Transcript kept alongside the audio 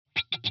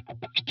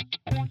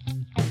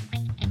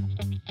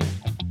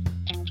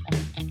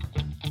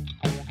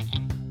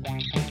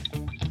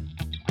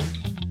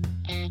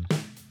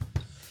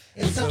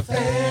It's a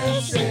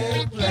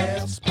Fancy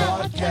Plants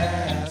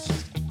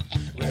podcast.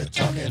 We're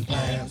talking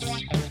plants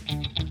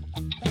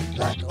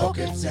like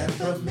orchids and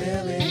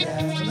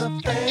bromeliads.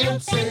 The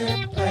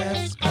Fancy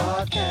Plants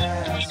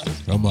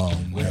podcast. Come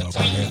on, We're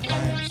talking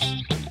plants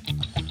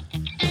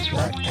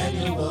like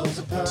annuals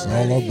and perennials.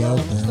 It's all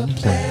about them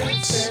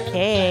plants.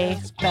 Hey,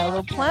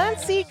 fellow plant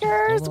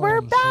seekers,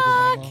 we're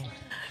back.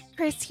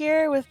 Chris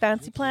here with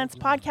Fancy Plants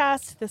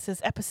Podcast. This is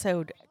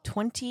episode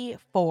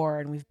 24,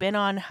 and we've been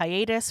on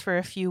hiatus for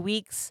a few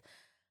weeks.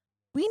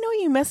 We know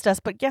you missed us,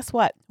 but guess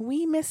what?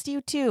 We missed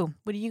you too.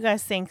 What do you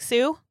guys think,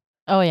 Sue?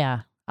 Oh,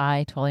 yeah.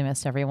 I totally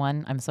missed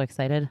everyone. I'm so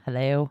excited.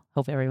 Hello.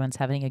 Hope everyone's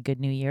having a good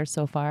new year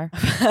so far.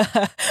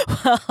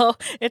 Well,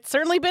 it's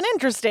certainly been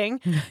interesting.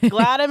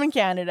 Glad I'm in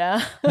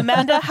Canada.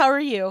 Amanda, how are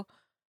you?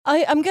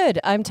 I'm good.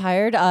 I'm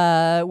tired.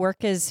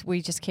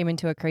 We just came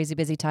into a crazy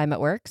busy time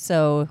at work,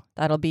 so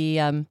that'll be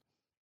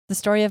the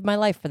story of my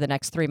life for the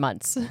next 3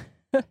 months.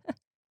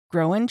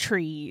 Growing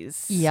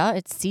trees. Yeah,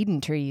 it's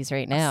seeding trees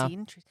right now.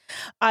 Seeding trees.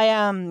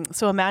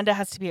 So Amanda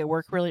has to be at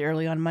work really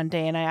early on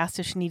Monday, and I asked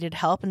if she needed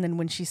help, and then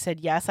when she said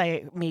yes,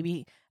 I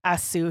maybe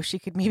asked Sue if she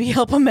could maybe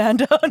help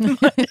Amanda on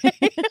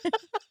Monday.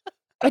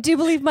 I do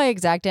believe my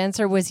exact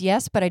answer was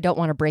yes, but I don't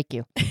want to break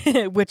you.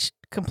 Which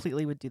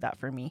completely would do that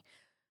for me.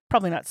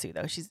 Probably not Sue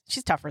though. She's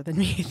tougher than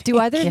me. Do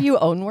either of you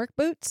own work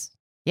boots?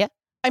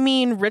 I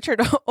mean,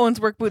 Richard owns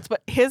work boots,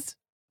 but his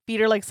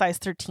feet are like size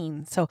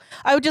 13. So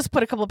I would just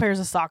put a couple pairs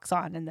of socks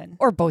on and then.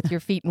 Or both your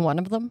feet in one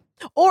of them?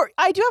 Or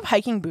I do have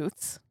hiking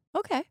boots.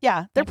 Okay.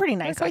 Yeah, they're pretty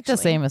nice. They're quite actually.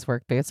 the same as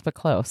work boots, but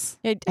close.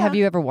 Have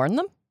you ever worn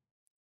them?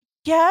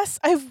 Yes,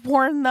 I've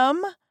worn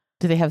them.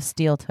 Do they have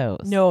steel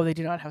toes? No, they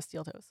do not have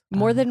steel toes.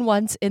 More than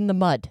once in the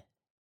mud?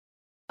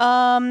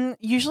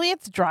 Usually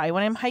it's dry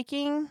when I'm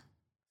hiking,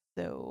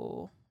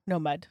 so no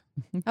mud.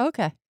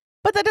 Okay.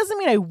 But that doesn't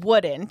mean I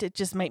wouldn't. It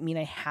just might mean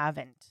I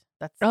haven't.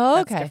 That's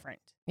okay. different.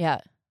 Yeah.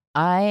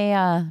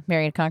 I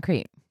married a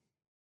concrete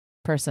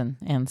person,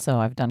 and so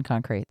I've done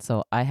concrete.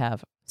 So I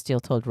have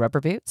steel-toed rubber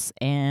boots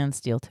and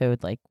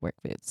steel-toed like work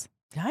boots.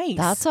 Nice.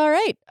 That's all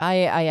right.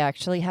 I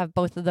actually have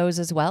both of those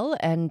as well,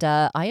 and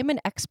I am an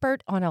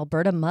expert on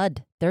Alberta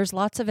mud. There's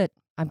lots of it.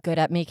 I'm good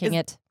at making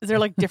it. Is there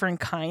like different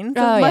kinds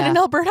of Oh, mud yeah. in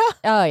Alberta?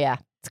 Oh, yeah.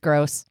 It's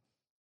gross.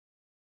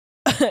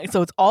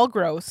 So it's all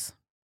gross,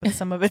 but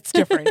some of it's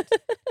different.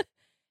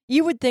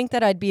 You would think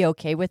that I'd be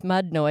okay with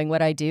mud knowing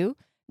what I do.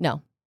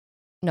 No,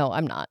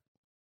 I'm not.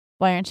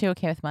 Why aren't you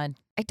okay with mud?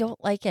 I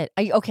don't like it.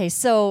 Okay,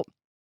 so,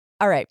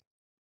 all right.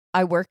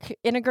 I work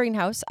in a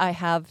greenhouse. I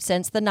have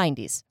since the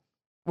 90s.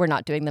 We're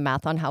not doing the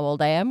math on how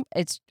old I am.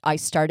 I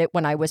started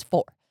when I was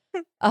 4.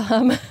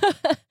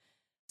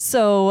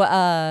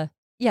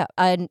 Yeah,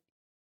 and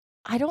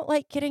I don't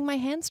like getting my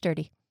hands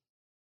dirty.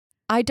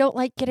 I don't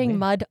like getting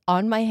mud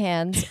on my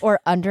hands or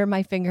under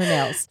my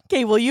fingernails.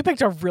 Okay, well, you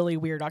picked a really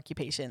weird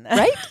occupation.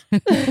 Right?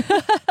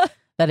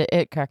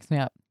 It cracks me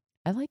up.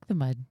 I like the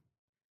mud.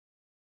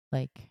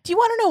 Like, Do you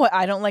want to know what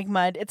I don't like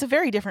mud? It's a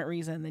very different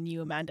reason than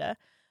you, Amanda.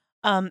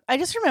 I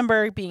just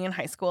remember being in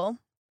high school.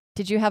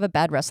 Did you have a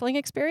bad wrestling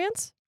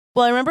experience?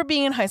 Well, I remember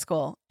being in high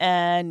school,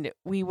 and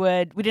we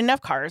didn't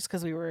have cars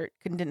because we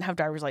didn't have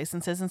driver's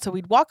licenses, and so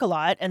we'd walk a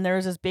lot. And there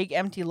was this big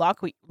empty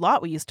lot we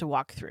used to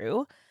walk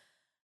through.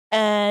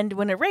 And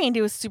when it rained,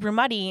 it was super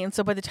muddy. And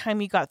so by the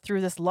time you got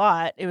through this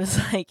lot, it was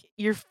like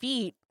your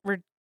feet were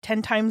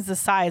 10 times the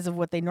size of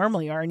what they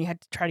normally are, and you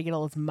had to try to get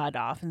all this mud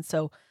off. And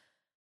so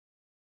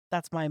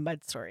that's my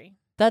mud story.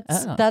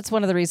 That's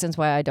one of the reasons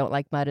why I don't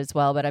like mud as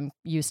well, but I'm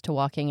used to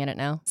walking in it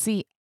now.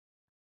 see,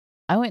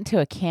 I went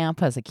to a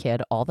camp as a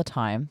kid all the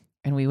time,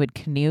 and we would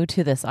canoe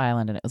to this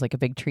island, and it was like a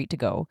big treat to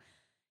go.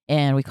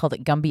 And we called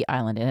it Gumby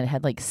Island, and it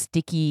had like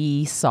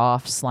sticky,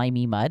 soft,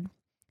 slimy mud.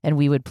 And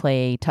we would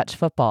play touch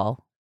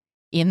football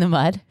in the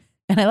mud.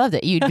 And I loved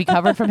it. You'd be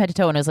covered from head to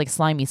toe, and it was like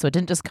slimy, so it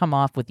didn't just come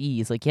off with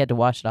ease. Like you had to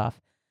wash it off.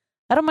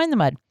 I don't mind the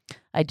mud.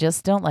 I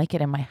just don't like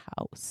it in my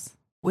house.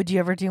 Would you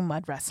ever do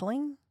mud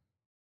wrestling?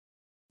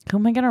 Who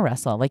am I going to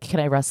wrestle? Like, could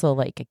I wrestle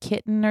like a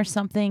kitten or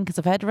something? Because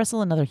if I had to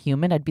wrestle another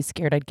human, I'd be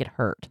scared I'd get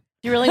hurt.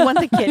 Do you really want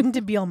the kitten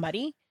to be all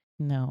muddy?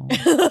 No.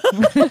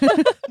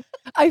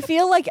 I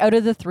feel like out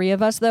of the 3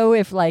 of us, though,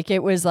 if like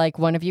it was like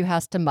one of you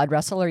has to mud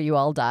wrestle or you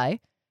all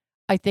die,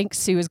 I think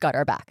Sue has got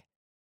our back.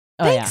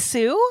 Oh, Thanks, yeah.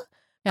 Sue.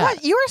 Yeah.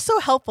 God, you are so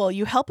helpful.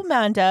 You help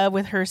Amanda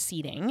with her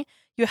seating.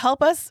 You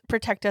help us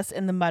protect us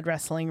in the mud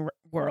wrestling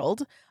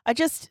world.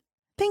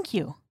 Thank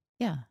you.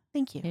 Yeah.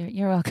 Thank you.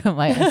 You're welcome.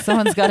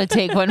 Someone's got to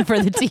take one for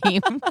the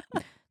team.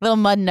 Little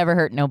mud never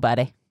hurt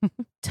nobody.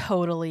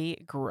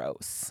 Totally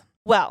gross.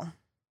 Well,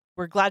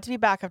 we're glad to be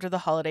back after the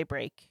holiday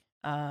break.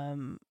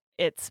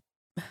 It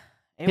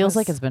Feels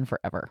like it's been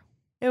forever.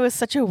 It was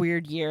such a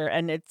weird year,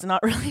 and it's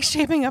not really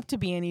shaping up to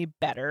be any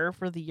better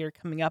for the year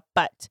coming up.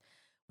 But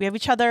we have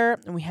each other,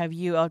 and we have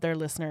you out there,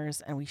 listeners,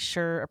 and we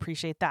sure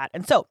appreciate that.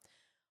 And so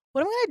what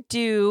I'm going to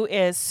do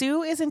is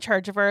Sue is in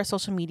charge of our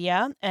social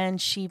media,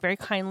 and she very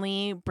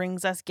kindly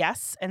brings us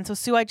guests. And so,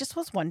 Sue, I just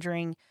was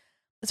wondering,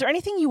 is there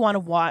anything you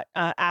want to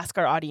ask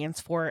our audience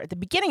for at the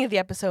beginning of the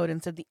episode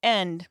instead of the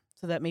end,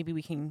 so that maybe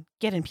we can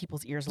get in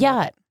people's ears a little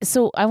Yeah. bit.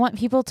 So I want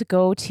people to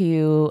go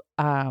to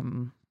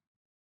and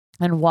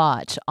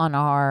watch on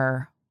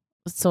our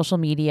social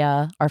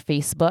media, our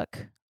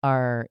Facebook,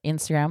 our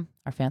Instagram,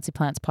 our Fancy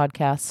Plants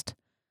Podcast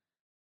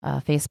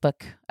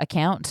Facebook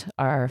account,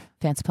 our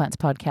Fancy Plants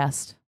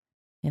Podcast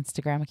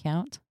Instagram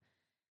account.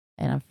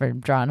 And I'm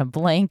drawing a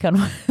blank on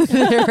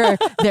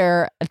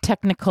their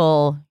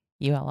technical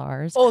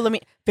URLs. Oh,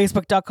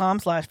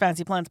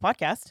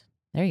 Facebook.com/fancyplantspodcast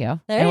There you go.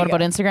 There and you what go.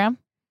 about Instagram?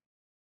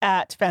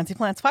 at Fancy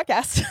Plants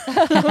Podcast.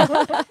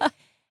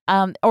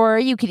 Or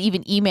you could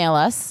even email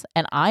us,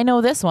 and I know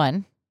this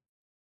one.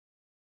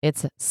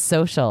 It's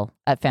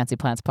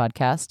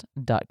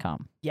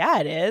social@fancyplantspodcast.com. Yeah,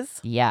 it is.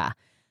 Yeah.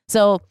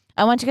 So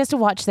I want you guys to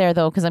watch there,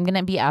 though, because I'm going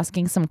to be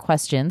asking some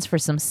questions for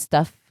some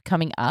stuff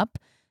coming up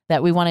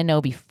that we want to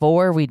know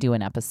before we do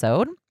an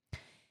episode.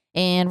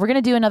 And we're going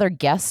to do another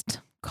guest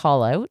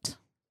call out.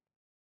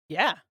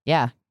 Yeah.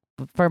 Yeah,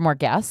 for more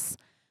guests.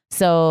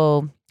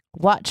 So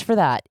watch for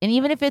that. And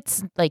even if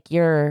it's like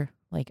you're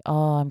like,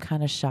 oh, I'm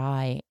kind of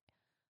shy,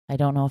 I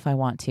don't know if I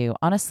want to.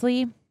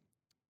 Honestly,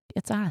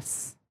 it's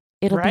us.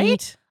 It'll be,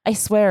 Right? I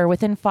swear,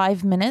 within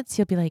 5 minutes,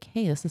 you'll be like,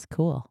 hey, this is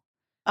cool.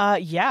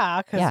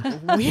 Yeah, because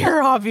Yeah.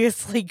 we're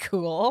obviously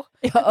cool.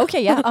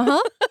 Okay, yeah,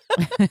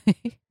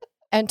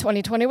 And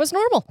 2020 was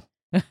normal.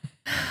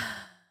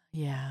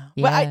 Yeah.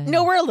 But I Yeah.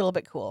 know we're a little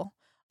bit cool.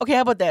 Okay,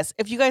 how about this?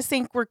 If you guys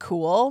think we're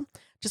cool,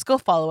 just go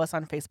follow us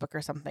on Facebook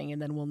or something, and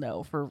then we'll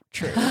know for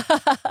true.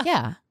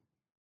 Yeah.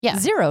 Yeah.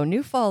 0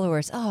 new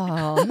followers.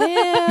 Oh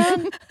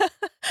man.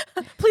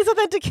 Please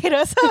authenticate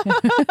us.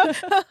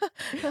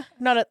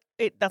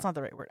 That's not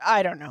the right word.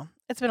 I don't know.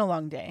 It's been a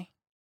long day.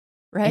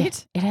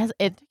 Right?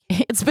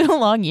 It's been a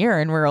long year,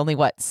 and we're only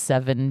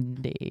 7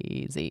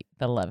 days,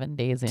 11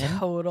 days in.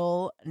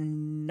 Total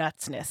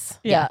nutsness.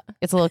 Yeah.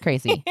 It's a little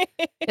crazy.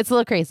 It's a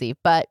little crazy,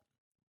 but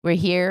we're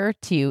here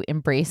to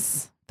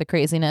embrace the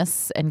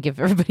craziness and give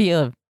everybody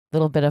a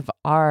little bit of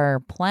our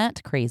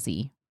plant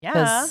crazy. Yeah.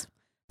 Because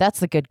that's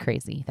the good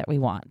crazy that we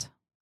want.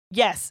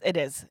 Yes, it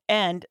is.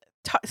 And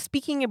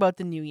speaking about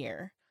the new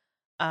year,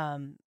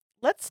 maybe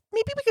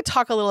we could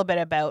talk a little bit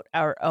about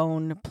our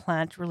own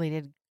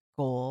plant-related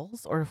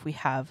goals, or if we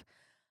have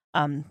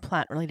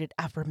plant-related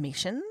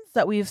affirmations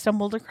that we've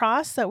stumbled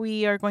across that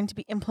we are going to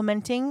be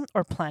implementing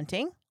or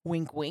planting,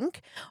 wink,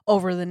 wink,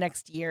 over the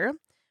next year.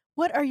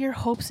 What are your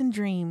hopes and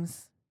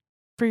dreams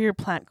for your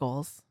plant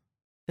goals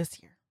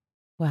this year?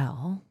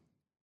 Well,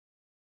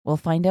 we'll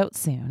find out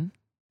soon.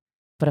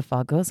 But if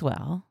all goes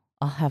well,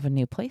 I'll have a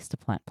new place to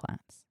plant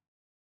plants.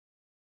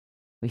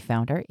 We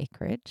found our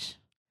acreage,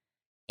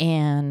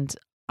 and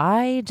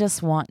I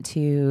just want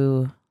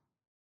to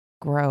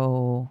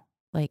grow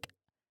like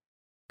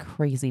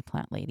crazy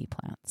plant lady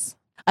plants.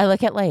 I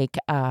look at like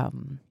a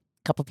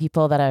couple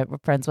people that I'm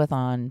friends with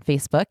on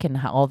Facebook and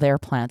how all their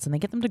plants, and they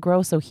get them to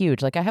grow so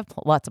huge. Like I have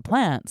lots of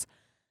plants,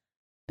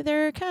 but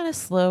they're kind of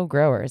slow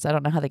growers. I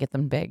don't know how they get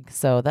them big.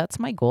 So that's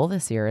my goal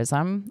this year is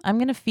I'm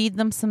going to feed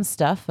them some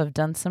stuff. I've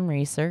done some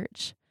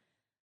research,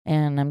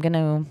 and I'm going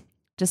to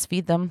just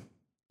feed them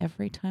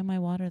every time I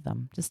water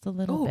them, just a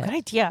little Oh, bit. good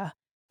idea.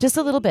 Just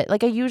a little bit.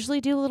 Like I usually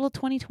do a little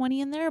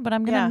 20-20 in there, but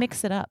I'm going to Yeah.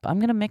 mix it up. I'm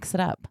going to mix it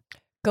up.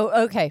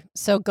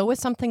 So go with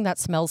something that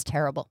smells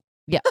terrible.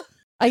 Yeah.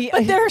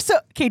 But there are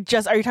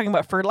are you talking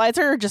about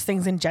fertilizer or just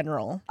things in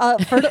general?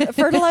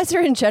 Fertilizer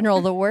in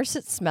general, the worse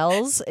it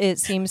smells, it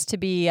seems to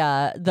be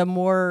the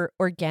more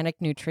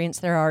organic nutrients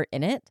there are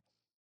in it,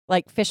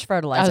 like fish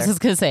fertilizer. I was just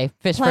going to say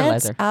fish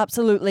Plants fertilizer.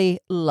 absolutely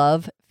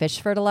love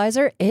fish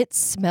fertilizer. It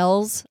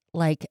smells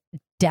like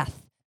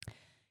death.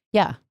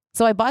 Yeah.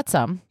 So I bought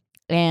some,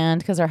 and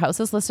because our house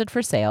is listed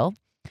for sale,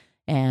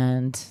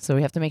 and so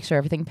we have to make sure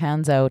everything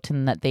pans out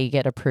and that they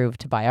get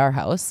approved to buy our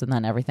house, and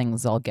then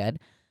everything's all good.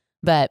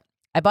 But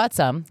I bought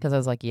some because I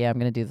was like, yeah, I'm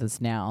going to do this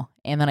now.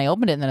 And then I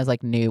opened it, and then I was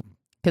like, nope.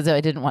 Because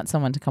I didn't want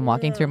someone to come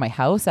walking through my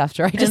house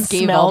after I just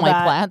gave smell all my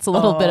that. plants a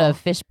little bit Oh. of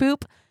fish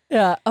poop.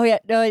 Yeah. Oh yeah.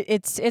 No,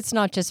 it's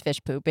not just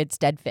fish poop. It's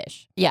dead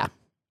fish, Yeah.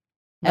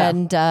 No.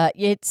 and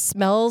it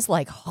smells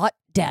like hot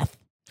death.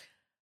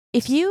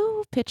 If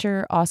you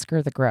picture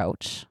Oscar the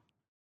Grouch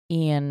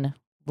in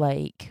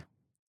like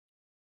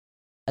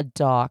a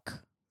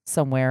dock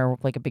somewhere,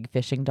 like a big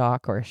fishing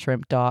dock or a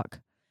shrimp dock,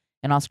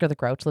 and Oscar the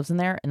Grouch lives in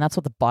there, and that's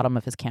what the bottom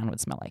of his can would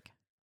smell like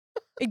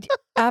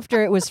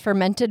After it was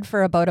fermented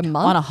for about a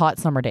month on a hot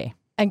summer day.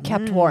 and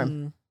kept warm.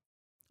 Mm,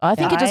 I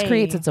think it just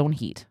creates I- its own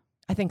heat.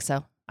 I think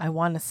so. I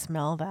want to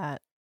smell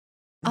that.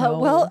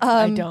 Well,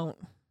 I don't.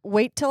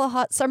 Wait till a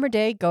hot summer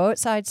day. Go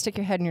outside, stick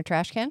your head in your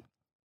trash can.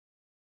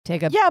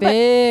 Take a Yeah, but-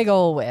 big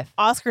ol' whiff.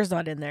 Oscar's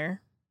not in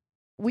there.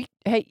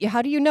 Hey,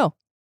 how do you know?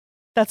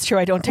 That's true.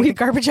 I don't take the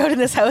garbage out in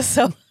this house,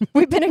 so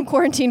We've been in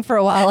quarantine for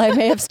a while. I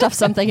may have stuffed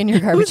something in your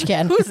garbage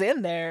can. Who's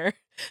in there?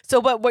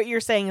 So, but what you're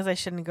saying is I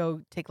shouldn't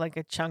go take like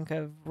a chunk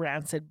of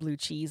rancid blue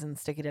cheese and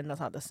stick it in. That's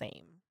not the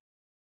same.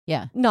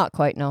 Yeah. Not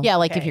quite, no. Yeah,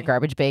 like if your Okay.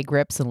 garbage bag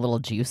rips and a little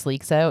juice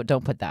leaks out,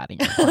 don't put that in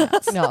your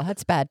plants. No,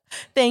 that's bad.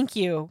 Thank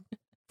you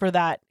for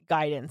that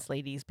guidance,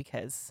 ladies,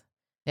 because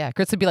Yeah,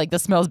 Chris would be like,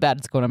 this smells bad.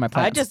 It's going on my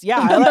plants.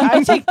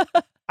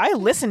 I I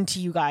listen to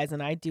you guys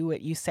and I do what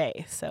you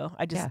say. So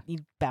I just Yeah.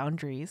 need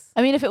boundaries.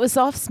 I mean, if it was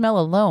soft smell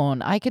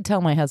alone, I could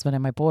tell my husband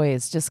and my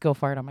boys just go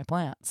fart on my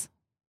plants.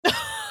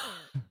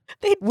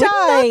 They Wouldn't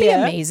that be die.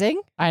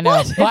 amazing? I know.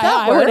 What? If that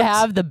I would worked?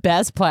 have the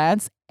best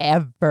plants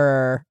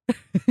ever.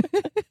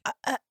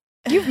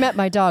 You've met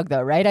my dog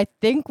though, right? I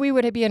think we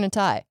would be in a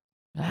tie.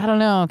 I don't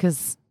know,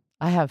 because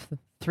I have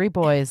 3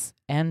 boys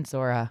and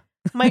Zora.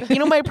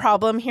 My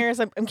problem here is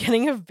I'm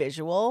getting a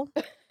visual,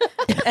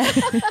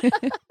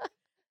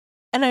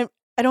 and I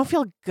don't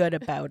feel good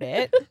about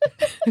it.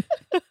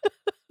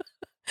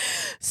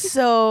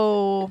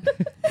 So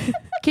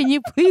Can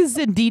you please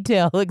in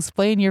detail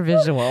explain your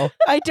visual?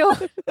 I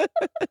don't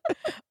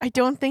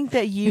think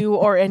that you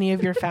or any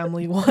of your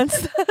family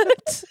wants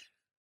that.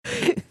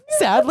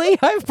 Sadly,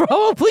 I've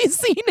probably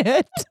seen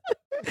it.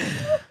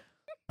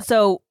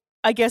 So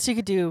I guess you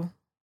could do,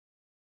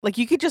 like,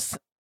 you could just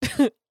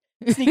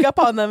sneak up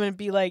on them and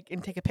be like,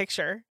 and take a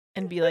picture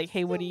and be like,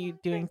 hey, what are you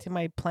doing to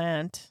my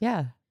plant?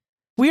 Yeah.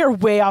 We are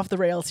way off the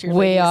rails here.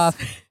 Way ladies.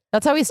 off.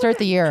 That's how we start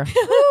the year.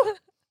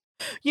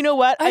 You know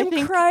what? I'm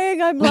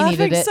crying. I'm We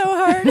needed laughing it. so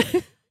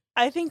hard.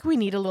 I think we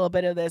need a little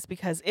bit of this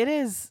because it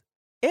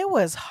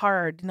was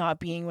hard not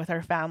being with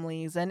our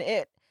families, and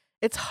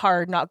it's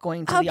hard not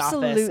going to the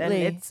office, and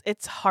Absolutely.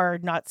 it's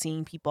hard not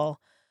seeing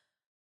people.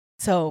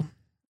 So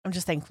I'm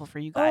just thankful for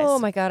you guys. Oh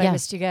my God, I Yeah.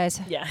 missed you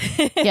guys. Yeah.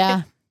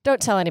 Yeah. Don't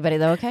tell anybody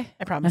though, okay?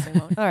 I promise I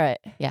won't. All right.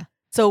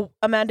 So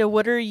Amanda,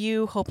 what are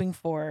you hoping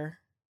for?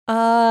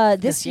 This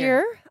This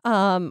year,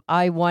 year?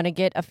 I want to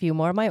get a few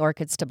more of my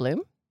orchids to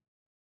bloom.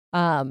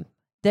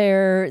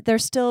 They're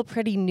still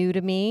pretty new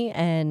to me,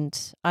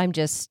 and I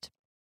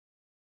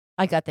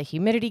got the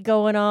humidity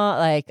going on.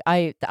 Like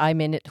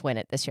I'm in it to win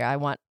it this year. I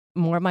want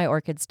more of my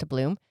orchids to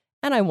bloom,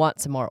 and I want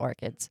some more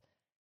orchids.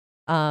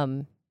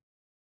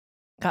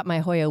 Got my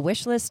Hoya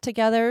wish list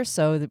together,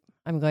 so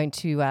I'm going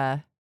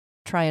to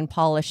try and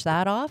polish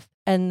that off,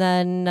 and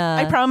then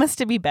I promise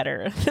to be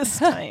better this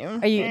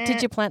time.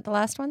 Did you plant the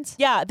last ones?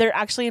 Yeah, they're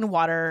actually in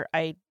water.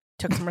 I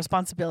took some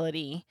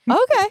responsibility.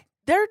 Okay.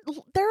 They're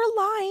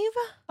alive.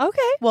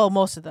 Okay. Well,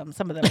 most of them.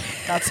 Some of them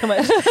not so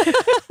much.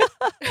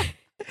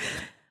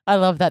 I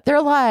love that. They're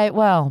alive.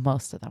 Well,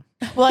 most of them.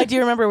 Well, I do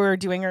remember we were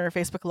doing our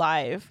Facebook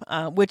Live,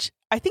 which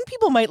I think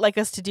people might like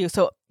us to do.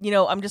 So,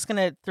 I'm just going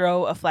to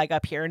throw a flag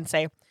up here and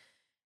say,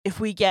 if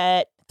we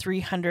get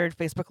 300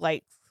 Facebook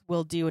likes,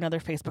 we'll do another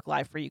Facebook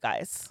Live for you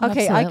guys.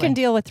 Okay, I Absolutely. can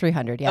deal with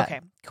 300. Yeah. Okay,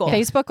 cool.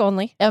 Facebook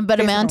only. But Facebook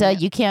Amanda, only.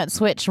 you can't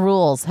switch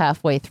rules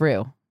halfway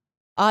through.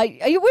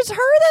 It was her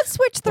that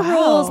switched the Wow.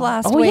 rules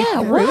last Oh, week.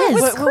 yeah, it Ruth.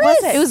 was. What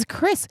was it? It was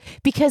Chris,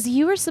 because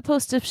you were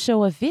supposed to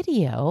show a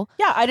video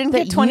Yeah, I didn't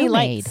that get 20 you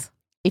likes. made.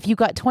 If you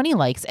got 20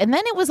 likes, and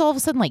then it was all of a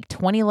sudden like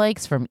 20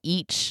 likes from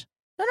each.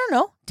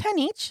 No. 10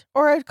 each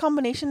or a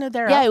combination of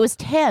their. Yeah, it was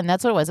 10.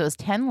 That's what it was. It was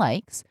 10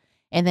 likes.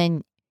 And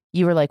then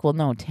you were like, well,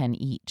 no, 10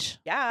 each.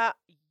 Yeah.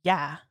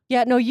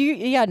 Yeah,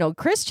 no,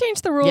 Chris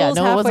changed the rules Yeah,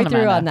 no, it halfway wasn't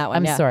through Amanda. on that one.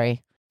 I'm yeah.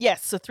 sorry.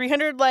 Yes, so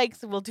 300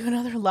 likes, we'll do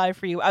another live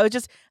for you. And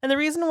the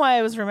reason why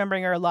I was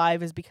remembering our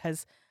live is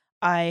because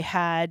I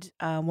had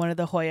one of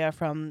the Hoya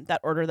from that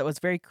order that was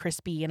very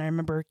crispy, and I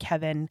remember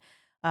Kevin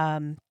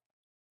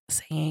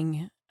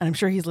saying, and I'm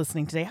sure he's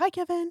listening today, hi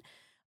Kevin,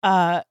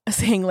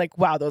 saying like,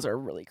 wow, those are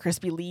really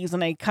crispy leaves,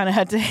 and I kind of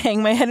had to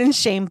hang my head in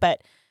shame,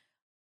 but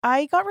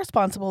I got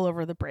responsible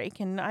over the break,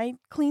 and I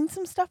cleaned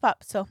some stuff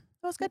up, so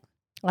that was good.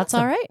 That's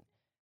Awesome. all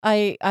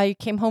right. I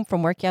came home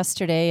from work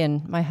yesterday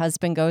and my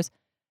husband goes,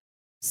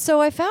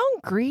 so I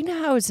found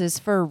greenhouses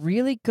for a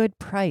really good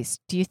price.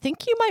 Do you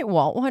think you might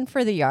want one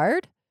for the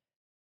yard?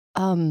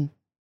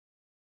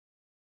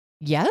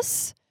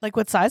 Yes. Like,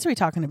 what size are we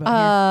talking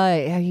about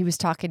here? He was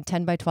talking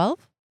 10 by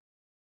 12.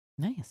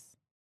 Nice.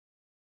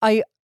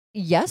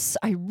 Yes,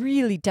 I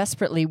really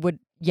desperately would.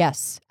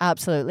 Yes,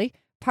 absolutely.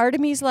 Part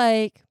of me's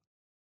like,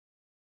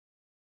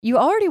 you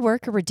already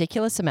work a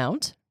ridiculous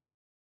amount.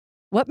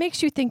 What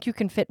makes you think you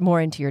can fit more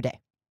into your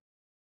day?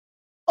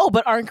 Oh,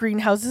 but aren't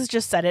greenhouses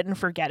just set it and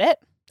forget it?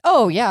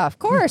 Oh, yeah, of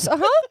course.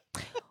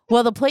 Uh-huh.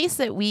 Well, the place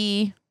that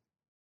if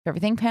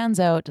everything pans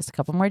out, just a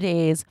couple more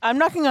days, I'm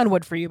knocking on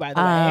wood for you, by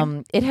the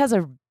way. it has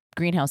a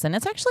greenhouse, and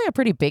it's actually a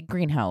pretty big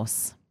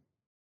greenhouse.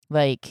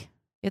 Like,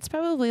 it's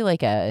probably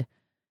like a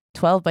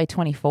 12 by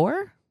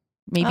 24,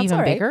 maybe That's even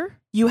all right. bigger.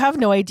 You have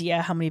no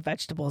idea how many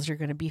vegetables you're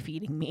going to be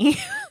feeding me.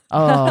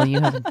 Oh,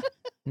 you have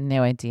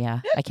no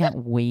idea. I can't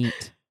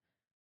wait.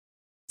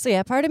 So,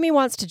 yeah, part of me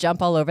wants to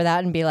jump all over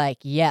that and be like,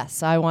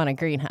 yes, I want a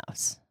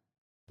greenhouse.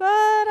 But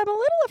I'm a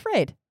little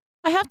afraid.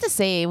 I have to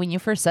say, when you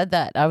first said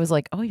that, I was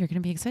like, oh, you're going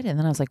to be excited. And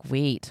then I was like,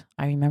 wait,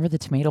 I remember the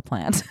tomato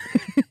plant.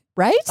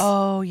 Right?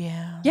 Oh,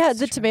 yeah. yeah, that's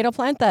the true. tomato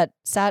plant that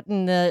sat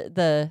in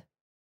the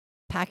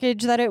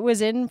package that it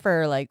was in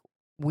for like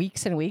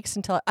weeks and weeks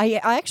until I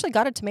actually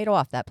got a tomato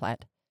off that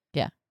plant.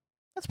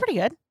 That's pretty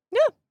good.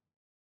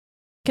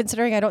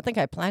 Considering I don't think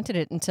I planted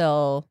it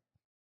until,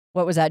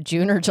 what was that,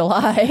 June or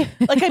July?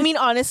 Like, I mean,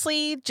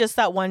 honestly, just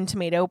that one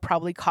tomato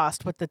probably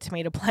cost what the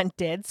tomato plant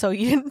did. So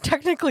you didn't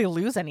technically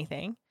lose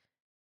anything.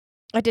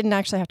 I didn't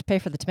actually have to pay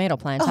for the tomato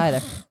plant either.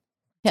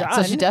 Yeah,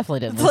 so she done. definitely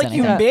didn't It's lose like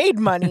you anything. made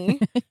money.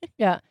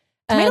 Yeah.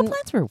 Tomato And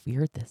plants were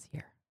weird this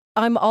year.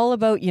 I'm all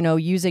about,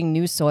 using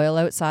new soil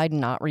outside and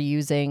not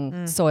reusing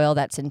Mm. soil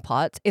that's in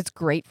pots. It's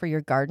great for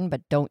your garden,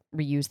 but don't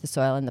reuse the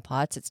soil in the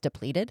pots. It's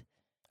depleted.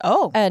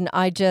 Oh, And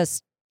I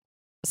just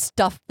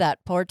stuffed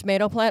that poor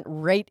tomato plant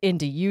right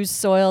into used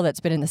soil that's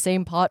been in the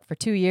same pot for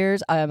 2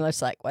 years. I'm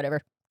just like,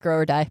 whatever, grow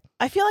or die.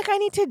 I feel like I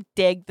need to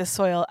dig the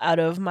soil out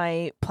of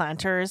my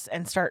planters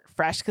and start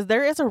fresh because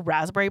there is a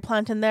raspberry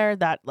plant in there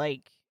that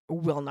like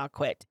will not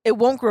quit. It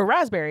won't grow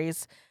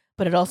raspberries,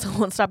 but it also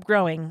won't stop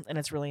growing, and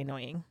it's really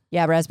annoying.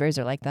 Yeah, raspberries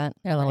are like that.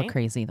 They're a little Right?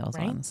 crazy, those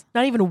Right? ones.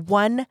 Not even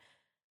one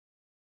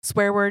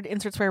swear word,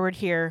 insert swear word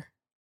here.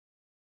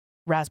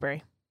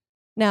 Raspberry.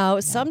 Now,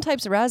 some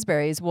types of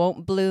raspberries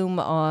won't bloom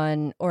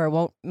on or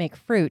won't make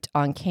fruit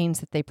on canes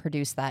that they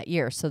produce that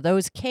year. So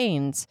those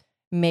canes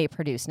may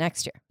produce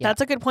next year.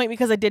 That's a good point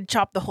because I did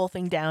chop the whole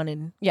thing down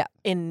in Yeah.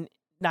 in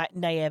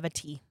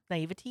naivety,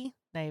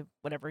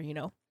 whatever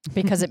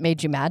Because it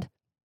made you mad.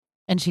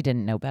 And she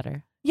didn't know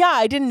better. Yeah,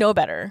 I didn't know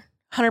better.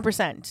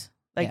 100%.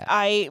 Like Yeah.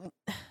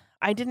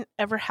 I didn't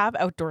ever have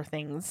outdoor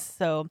things.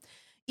 So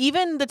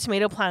even the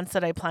tomato plants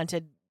that I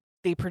planted,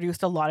 they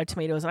produced a lot of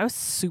tomatoes, and I was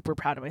super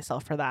proud of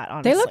myself for that,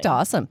 honestly. They looked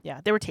awesome.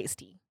 Yeah, they were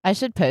tasty. I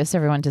should post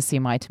everyone to see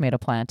my tomato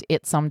plant.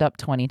 It summed up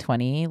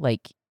 2020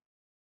 like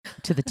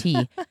to the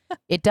T.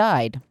 It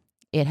died.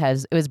 It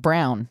was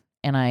brown,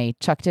 and I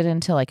chucked it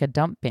into like a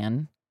dump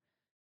bin,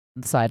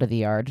 the side of the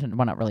yard.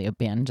 Well, not really a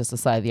bin, just the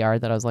side of the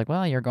yard that I was like,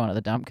 well, you're going to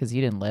the dump because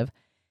you didn't live.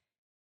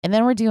 And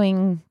then we're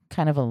doing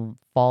kind of a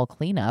fall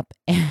cleanup,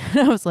 and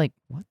I was like,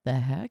 what the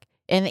heck?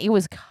 And it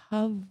was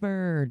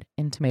covered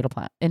in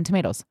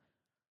tomatoes.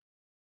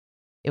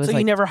 It was So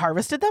like, you never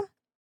harvested them?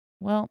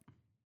 well,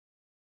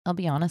 I'll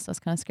be honest, I was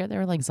kind of scared they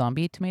were like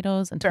zombie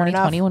tomatoes, and Fair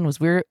enough. 2021 was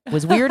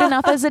weird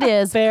enough as it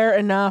is. Fair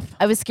enough.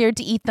 I was scared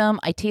to eat them.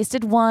 I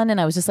tasted one and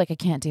I was just like, I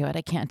can't do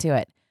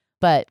it.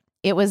 But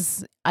it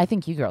was, I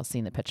think you girls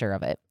seen the picture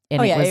of it.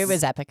 And it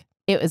was epic.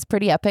 It was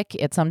pretty epic.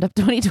 It summed up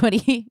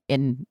 2020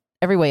 in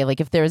every way.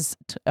 Like if there's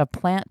a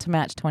plant to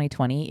match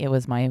 2020, it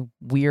was my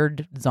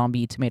weird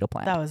zombie tomato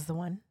plant. That was the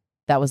one.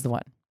 That was the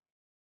one.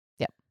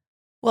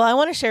 Well, I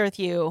want to share with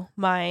you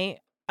my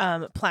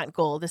plant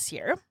goal this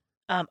year.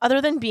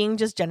 Other than being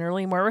just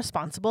generally more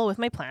responsible with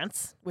my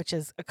plants, which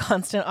is a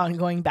constant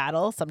ongoing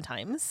battle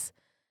sometimes.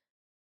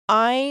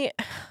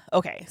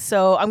 Okay,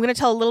 so I'm going to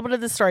tell a little bit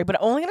of the story, but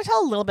I'm only going to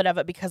tell a little bit of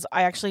it because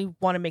I actually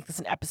want to make this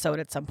an episode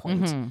at some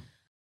point. Mhm.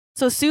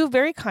 So Sue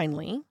very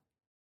kindly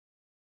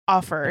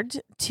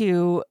offered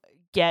to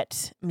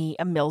get me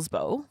a Mills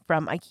bow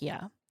from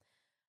IKEA.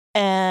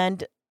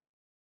 And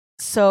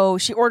so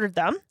she ordered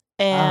them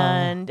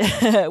and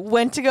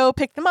went to go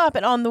pick them up.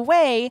 And on the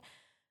way,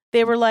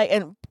 they were like,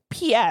 and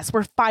P.S.,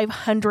 we're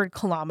 500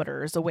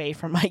 kilometers away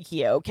from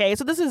IKEA, okay?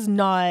 So this is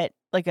not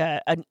like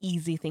an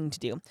easy thing to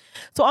do.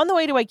 So on the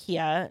way to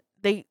IKEA,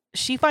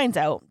 she finds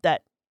out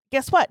that,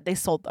 guess what? They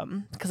sold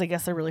them because I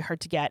guess they're really hard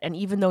to get. And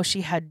even though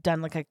she had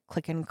done like a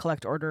click and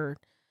collect order,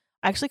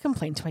 I actually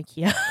complained to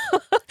IKEA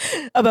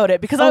about it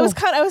because I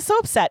was so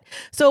upset.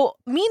 So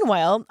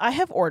meanwhile, I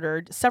have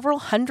ordered several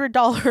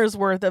 $100s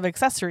worth of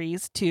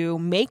accessories to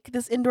make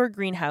this indoor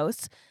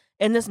greenhouse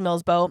in this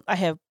Mills bow. I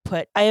have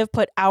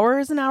put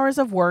hours and hours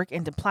of work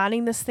into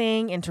planning this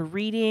thing, into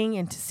reading,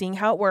 into seeing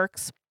how it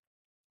works.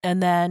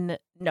 And then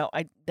no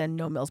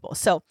Mills bow.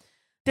 So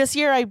this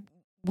year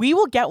we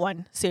will get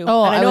one, Sue.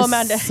 Oh, and I know was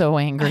Amanda. so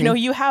angry. I know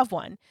you have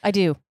one. I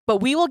do. But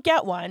we will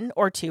get one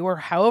or two or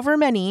however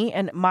many.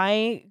 And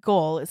my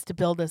goal is to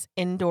build this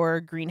indoor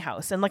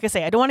greenhouse. And like I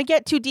say, I don't want to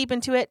get too deep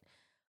into it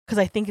because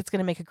I think it's going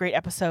to make a great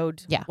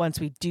episode once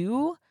we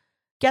do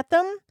get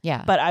them.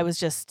 Yeah. But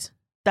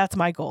that's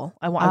my goal.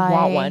 I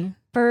want one.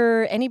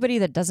 For anybody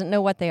that doesn't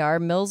know what they are,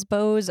 Mills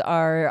bows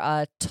are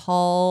a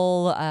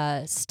tall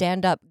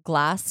stand-up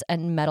glass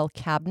and metal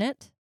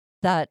cabinet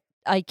that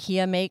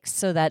IKEA makes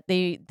so that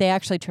they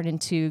actually turn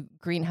into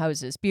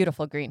greenhouses,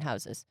 beautiful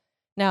greenhouses.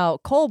 Now,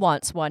 Cole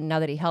wants one now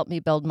that he helped me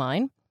build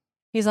mine.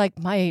 He's like,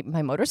 my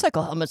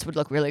motorcycle helmets would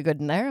look really good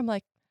in there. I'm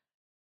like,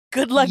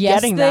 Good luck yes,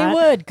 getting they that.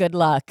 would. Good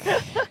luck.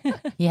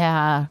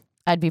 Yeah.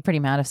 I'd be pretty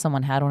mad if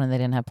someone had one and they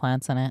didn't have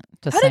plants in it.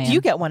 Just How saying. did you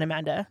get one,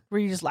 Amanda? Were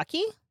you just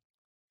lucky?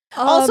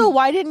 Also, Um,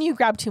 why didn't you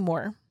grab two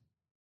more?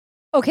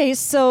 Okay,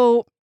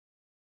 so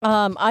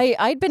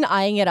I'd been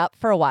eyeing it up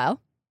for a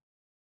while,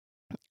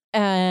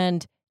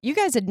 and you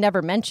guys had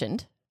never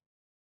mentioned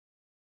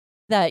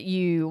that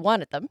you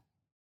wanted them.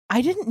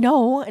 I didn't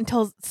know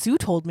until Sue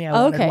told me I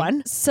wanted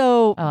one.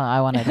 So Oh,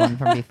 I wanted one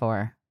from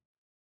before.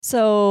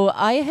 so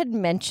I had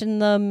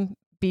mentioned them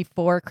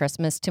before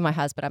Christmas to my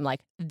husband. I'm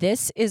like,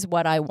 this is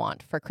what I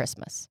want for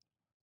Christmas.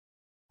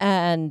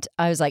 And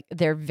I was like,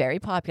 they're very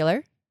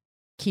popular.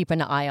 Keep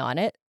an eye on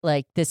it.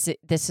 Like this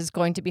is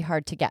going to be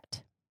hard to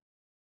get.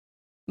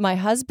 My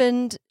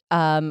husband,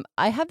 I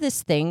have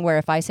this thing where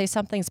if I say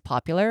something's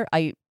popular,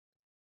 I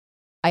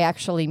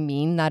actually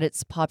mean that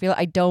it's popular.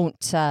 I don't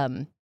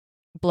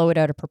blow it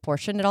out of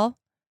proportion at all.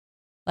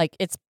 Like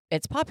it's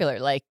popular.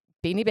 Like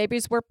Beanie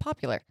Babies were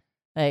popular.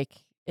 Like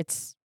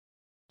it's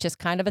just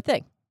kind of a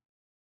thing.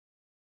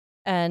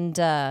 And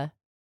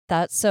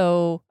that's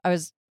so I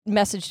was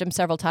messaged him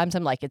several times.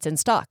 I'm like, it's in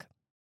stock.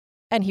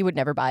 And he would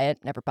never buy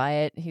it, never buy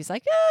it. He's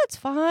like, yeah, it's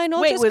fine.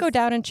 I'll Wait, just go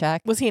down and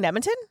check. Was he in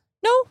Edmonton?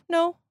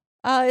 No.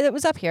 It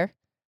was up here.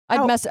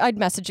 I'd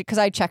message it because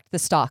I checked the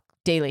stock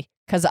daily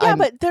because Yeah, I'm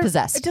but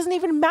possessed. it doesn't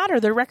even matter.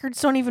 Their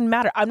records don't even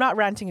matter. I'm not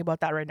ranting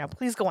about that right now.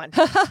 Please go on.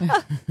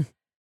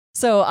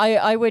 So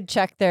I would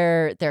check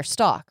their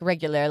stock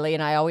regularly,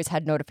 and I always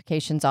had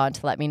notifications on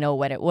to let me know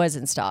when it was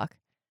in stock.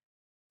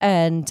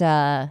 And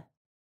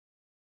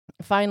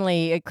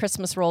finally,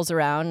 Christmas rolls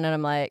around, and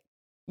I'm like,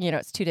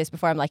 it's 2 days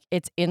before. I'm like,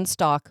 it's in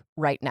stock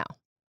right now.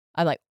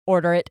 I'm like,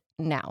 order it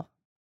now.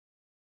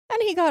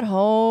 And he got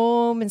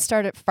home and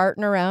started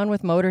farting around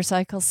with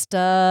motorcycle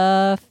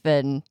stuff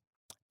and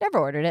never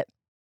ordered it.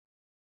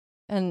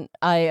 And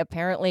I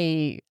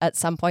apparently, at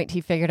some point,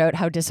 he figured out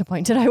how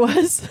disappointed I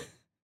was.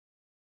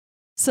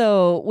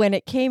 So when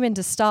it came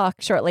into stock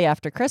shortly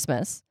after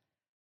Christmas,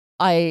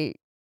 I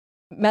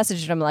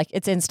messaged him like,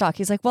 it's in stock.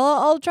 He's like,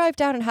 well, I'll drive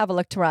down and have a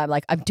look tomorrow. I'm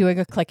like, I'm doing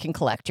a click and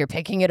collect. You're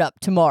picking it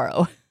up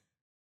tomorrow.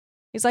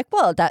 He's like,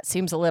 well, that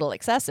seems a little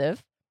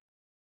excessive.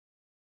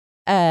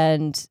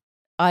 And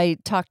I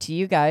talked to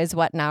you guys,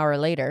 an hour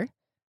later,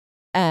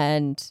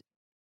 and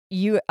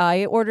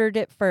I ordered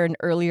it for an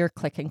earlier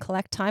click and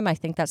collect time. I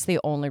think that's the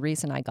only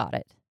reason I got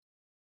it.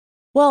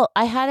 Well,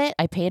 I had it.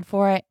 I paid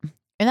for it.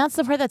 And that's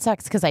the part that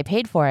sucks because I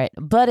paid for it.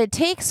 But it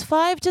takes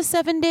 5 to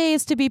 7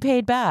 days to be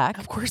paid back.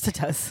 Of course it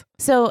does.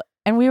 So,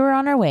 and we were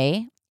on our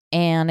way,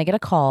 and I get a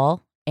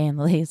call, and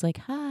the lady's like,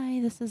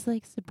 hi, this is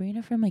like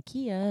Sabrina from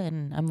IKEA.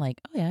 And I'm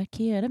like, oh yeah,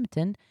 IKEA at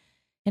Edmonton.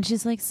 And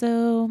she's like,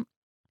 so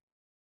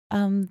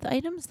the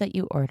items that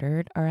you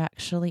ordered are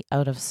actually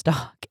out of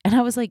stock. And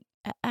I was like,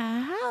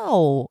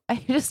 how? I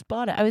just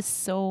bought it. I was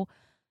so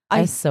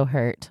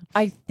hurt.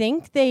 I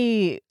think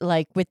they,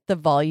 like, with the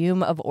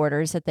volume of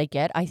orders that they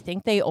get, I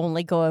think they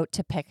only go out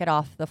to pick it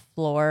off the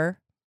floor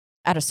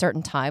at a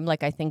certain time.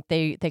 Like, I think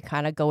they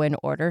kind of go in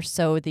order.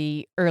 So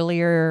the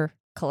earlier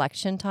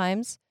collection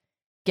times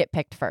get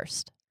picked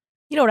first.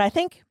 You know what I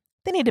think?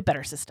 They need a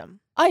better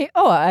system.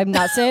 I'm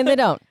not saying they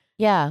don't.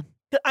 Yeah.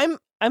 I'm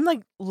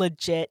like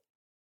legit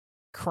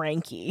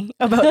cranky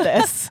about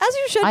this. As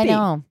you should be. I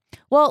know.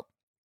 Well,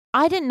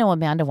 I didn't know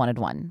Amanda wanted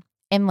one.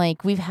 And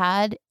like we've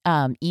had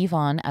Eve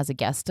on as a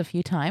guest a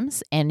few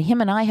times, and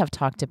him and I have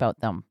talked about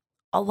them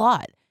a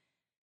lot.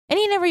 And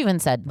he never even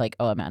said like,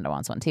 "Oh, Amanda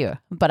wants one too."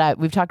 But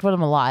we've talked about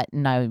them a lot,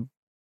 and I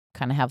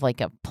kind of have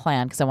like a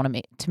plan because I want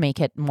to make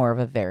it more of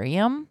a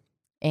varium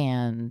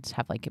and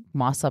have like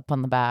moss up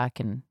on the back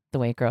and the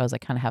way it grows. I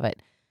kind of have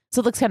it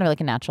so it looks kind of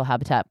like a natural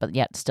habitat, but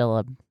yet still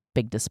a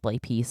big display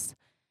piece.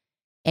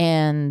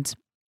 And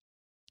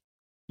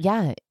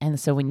yeah, and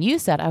so when you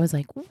said, I was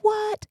like,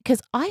 what?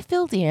 Because I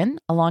filled in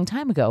a long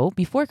time ago,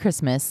 before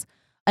Christmas,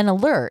 an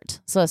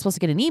alert. So I was supposed to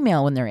get an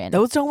email when they're in.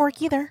 Those don't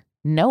work either.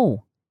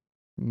 No,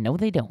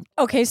 they don't.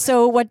 Okay,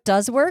 so what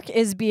does work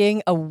is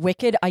being a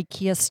wicked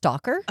IKEA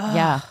stalker.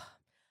 Yeah.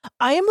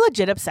 I am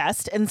legit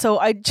obsessed. And so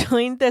I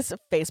joined this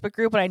Facebook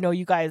group, and I know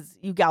you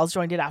gals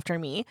joined it after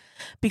me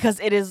because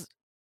it is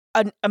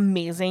an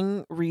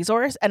amazing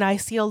resource. And I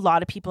see a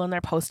lot of people in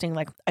there posting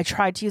like, I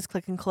tried to use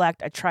click and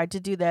collect. I tried to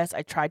do this.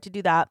 I tried to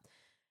do that.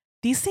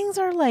 These things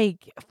are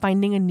like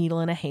finding a needle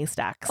in a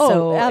haystack. Oh,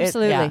 So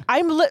absolutely.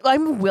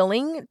 I'm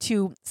willing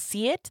to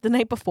see it the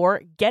night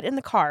before, get in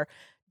the car,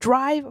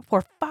 drive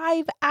for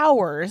 5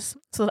 hours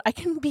so that I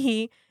can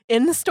be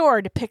in the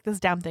store to pick this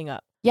damn thing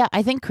up. Yeah,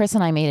 I think Chris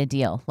and I made a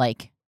deal.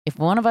 Like, if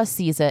one of us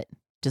sees it,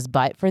 just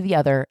buy it for the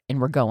other and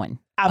we're going.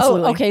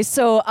 Absolutely. Oh, okay.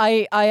 So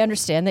I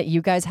understand that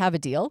you guys have a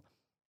deal,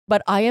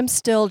 but I am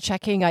still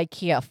checking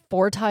IKEA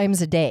 4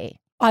 times a day.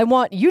 I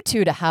want you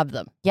two to have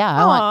them. Yeah,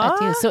 I want that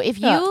too. So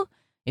Yeah.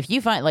 if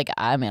you find like,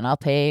 I'll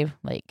pay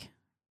like,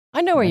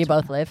 I know where you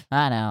That's both live.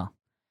 I know.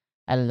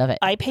 I love it.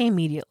 I pay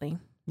immediately.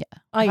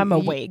 I'm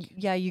awake.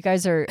 Yeah, you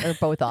guys are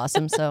both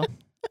awesome. So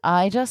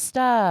I just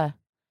I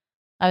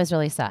was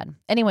really sad.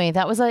 Anyway,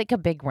 that was like a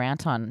big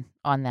rant on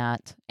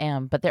that.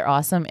 But they're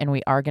awesome, and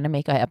we are gonna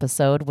make an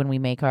episode when we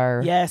make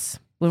our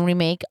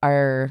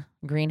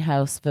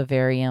greenhouse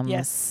vivariums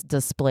Yes.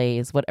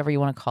 displays, whatever you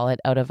want to call it,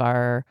 out of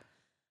our,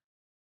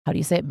 how do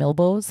you say it,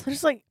 Milbos?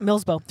 There's like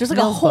Millsbo. There's like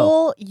a Millsbo.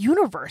 whole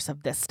universe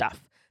of this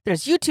stuff.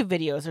 There's YouTube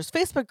videos. There's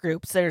Facebook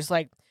groups. There's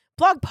like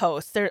blog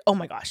posts. Oh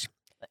my gosh.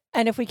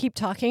 and if we keep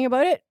talking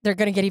about it, they're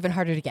going to get even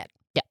harder to get.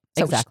 Yeah,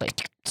 So- exactly.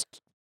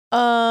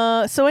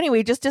 So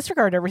anyway, just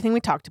disregard everything we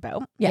talked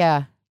about.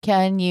 Yeah.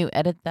 Can you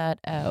edit that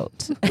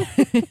out?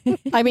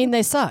 I mean,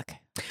 they suck.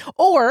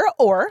 Or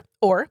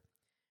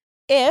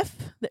if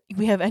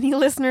we have any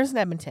listeners in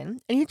Edmonton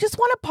and you just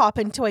want to pop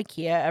into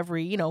IKEA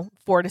every,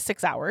 4 to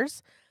 6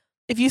 hours,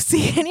 if you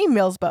see any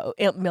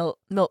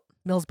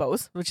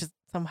Millsbos, which is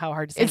somehow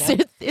hard to say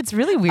now. It's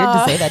really weird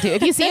to say that too.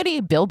 If you see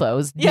any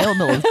Bilbos, Yeah.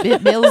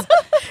 Mills,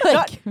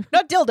 like,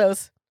 Not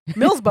dildos,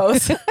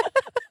 Millsbos.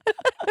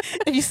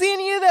 If you see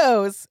any of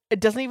those, it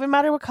doesn't even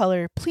matter what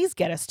color, please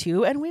get us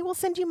 2 and we will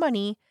send you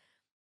money.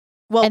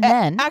 Well, and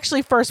then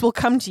actually, first we'll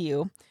come to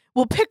you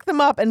will pick them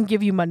up and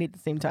give you money at the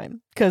same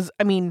time. Because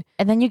I mean,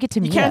 And then you get to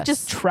you meet can't us.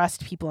 just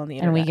trust people on the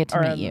And internet. we get to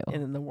or meet on- you.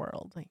 in the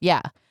world. Like,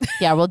 Yeah.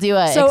 Yeah, we'll do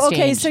a So exchange.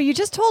 okay, so you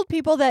just told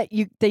people that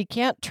they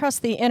can't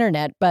trust the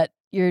internet, but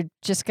you're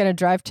just going to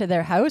drive to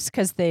their house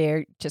because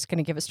they're just going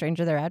to give a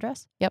stranger their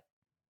address?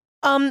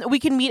 we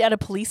can meet at a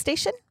police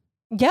station.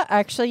 Yeah,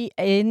 actually,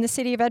 in the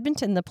city of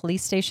Edmonton, the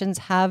police stations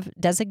have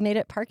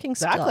designated parking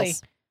Exactly.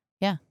 stalls.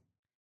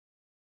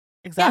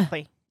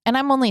 Exactly. And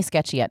I'm only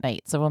sketchy at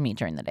night, so we'll meet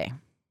during the day.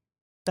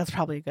 That's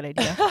probably a good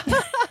idea.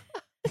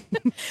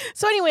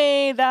 So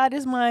anyway, that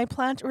is my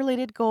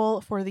plant-related goal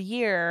for the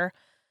year.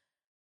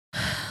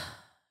 And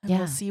Yeah.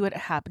 we'll see what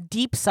happens.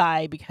 Deep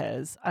sigh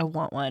because I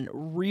want one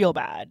real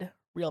bad,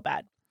 real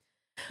bad.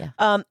 Yeah.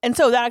 And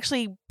so that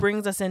actually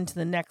brings us into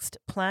the next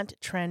plant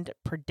trend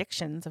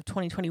predictions of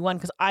 2021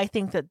 because I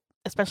think that,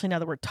 especially now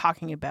that we're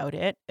talking about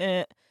it,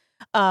 the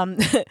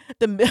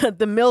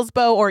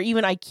Millsbow or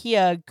even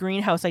IKEA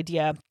greenhouse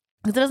idea,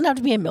 because it doesn't have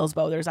to be a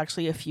Millsbow. There's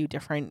actually a few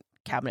different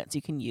cabinets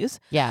you can use.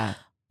 Yeah.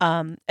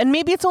 And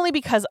maybe it's only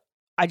because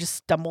I just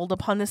stumbled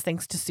upon this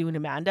thanks to Sue and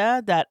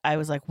Amanda that I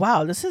was like,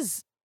 wow,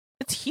 it's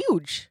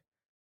huge.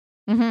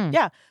 Mm-hmm.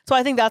 Yeah. So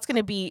I think that's going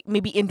to be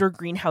maybe indoor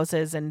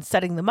greenhouses and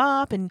setting them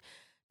up and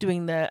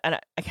doing and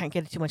I can't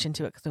get too much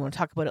into it because we want to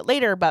talk about it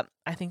later, but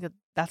I think that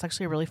that's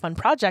actually a really fun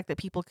project that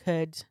people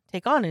could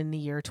take on in the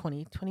year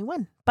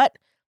 2021. But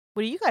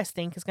what do you guys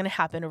think is going to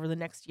happen over the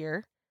next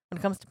year when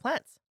it comes to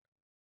plants?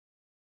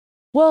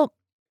 Well,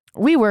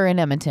 we were in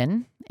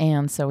Edmonton,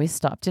 and so we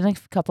stopped in a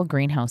couple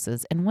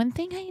greenhouses. And one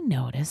thing I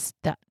noticed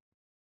that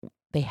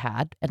they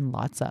had, and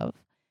lots of,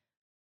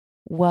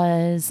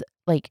 was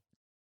like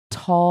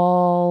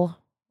tall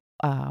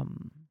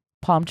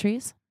palm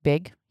trees,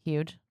 big,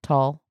 huge,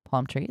 tall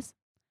palm trees.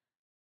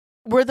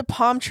 Were the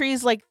palm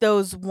trees like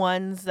those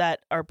ones that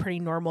are pretty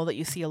normal that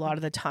you see a lot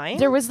of the time?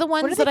 There was the are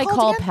ones they that I called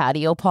call again?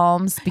 patio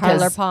palms because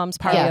Parlor palms,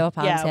 patio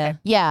palms, Yeah, yeah. okay.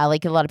 yeah,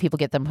 like a lot of people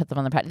get them, put them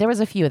on the patio. There was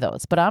a few of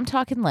those, but I'm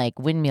talking like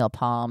windmill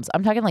palms.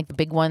 I'm talking like the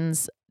big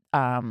ones.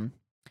 They're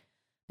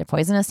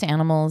poisonous to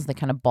animals. They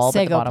kind of bulb at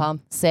the Sago bottom.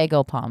 palm.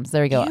 Sago palms.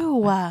 There we go.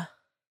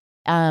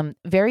 Ew.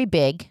 Very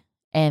big,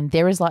 and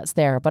there was lots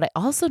there. But I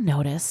also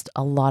noticed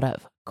a lot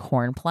of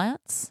corn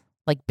plants,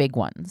 like big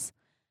ones,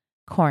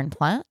 corn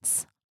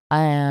plants,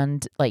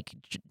 and like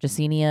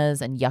Jacinias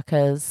and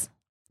yuccas,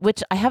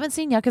 which I haven't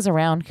seen yuccas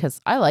around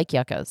because I like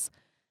yuccas,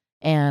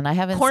 and I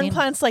haven't Corn seen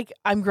plants like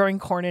I'm growing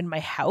corn in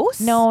my house?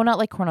 No, not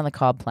like corn on the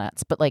cob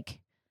plants, but like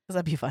Because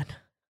that'd be fun.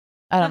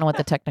 I don't know what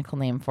the technical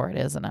name for it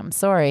is, and I'm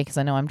sorry because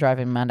I know I'm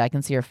driving Amanda. I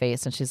can see her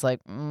face, and she's like,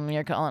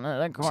 "You're calling it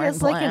a corn She has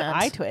plant." like an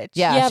eye twitch.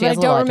 Yeah, Yeah, she but I has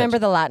a don't lot of remember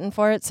touch. the Latin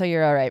for it, so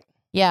you're all right.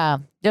 Yeah,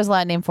 there's a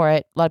Latin name for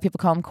it. A lot of people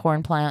call them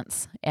corn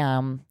plants.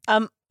 I'm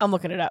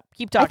looking it up.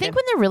 Keep I talking. think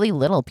when they're really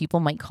little,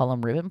 people might call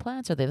them ribbon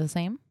plants. Are they the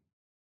same?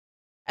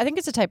 I think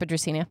it's a type of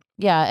Dracaena.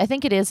 Yeah, I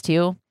think it is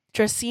too.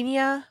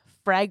 Dracaena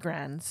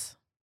fragrans.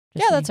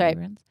 Yeah, that's right.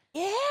 fragrance.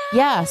 Yeah.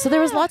 Yeah, so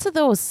there was lots of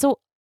those. So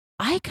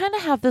I kind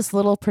of have this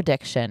little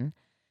prediction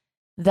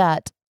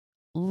that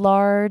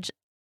large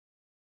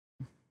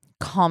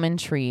common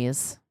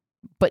trees,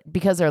 but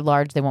because they're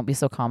large, they won't be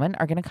so common,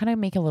 are going to kind of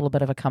make a little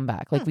bit of a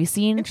comeback. Like we've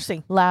seen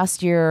Interesting.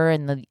 last year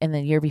and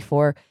the year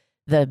before,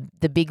 the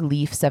big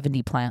leaf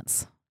 70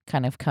 plants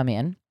kind of come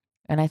in.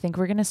 And I think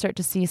we're going to start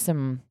to see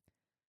some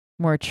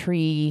more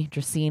tree,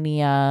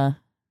 Dracaena,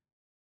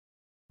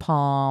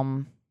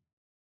 palm.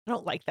 I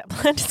don't like that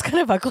plant. It's kind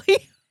of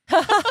ugly.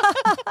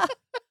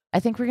 I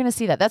think we're going to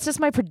see that. That's just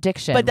my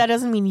prediction. But that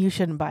doesn't mean you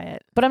shouldn't buy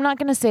it. But I'm not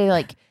going to say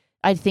like,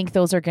 I think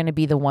those are going to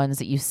be the ones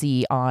that you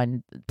see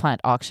on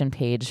plant auction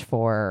page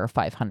for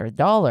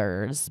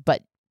 $500,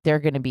 but they're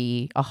going to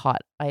be a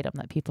hot item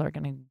that people are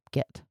going to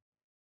get.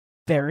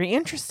 Very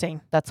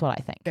interesting. That's what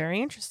I think.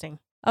 Very interesting.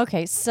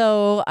 Okay,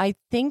 so I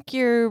think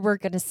we're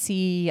going to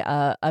see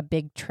a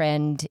big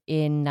trend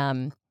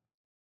in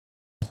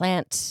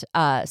plant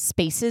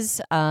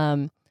spaces,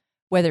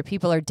 whether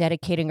people are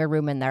dedicating a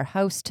room in their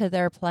house to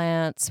their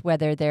plants,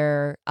 whether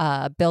they're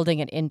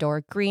building an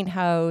indoor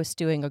greenhouse,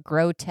 doing a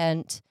grow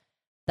tent,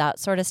 that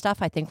sort of stuff.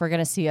 I think we're going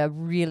to see a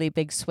really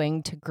big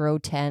swing to grow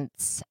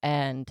tents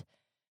and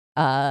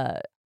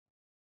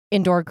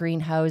indoor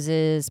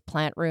greenhouses,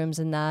 plant rooms,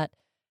 and that.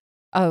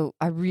 Oh,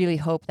 I really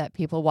hope that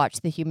people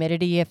watch the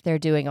humidity if they're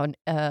doing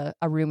a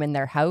room in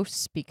their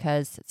house,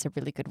 because it's a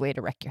really good way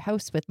to wreck your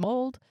house with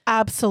mold.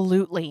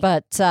 Absolutely.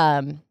 But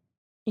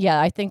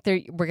yeah, I think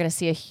we're going to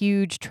see a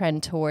huge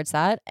trend towards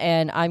that.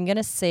 And I'm going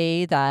to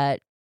say that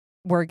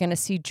we're going to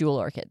see jewel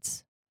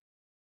orchids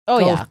Oh,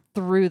 go yeah.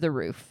 through the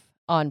roof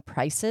on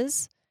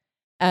prices.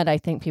 And I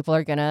think people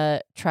are going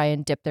to try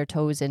and dip their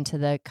toes into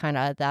the kind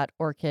of that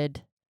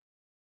orchid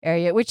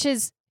area, which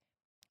is,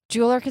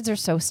 jewel orchids are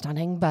so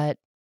stunning, but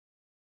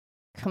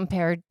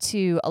compared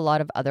to a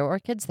lot of other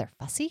orchids, they're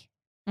fussy.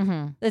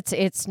 Mm-hmm.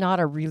 It's not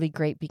a really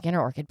great beginner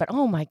orchid, but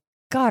oh my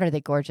God, are they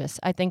gorgeous.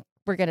 I think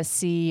we're going to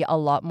see a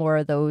lot more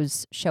of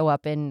those show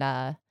up in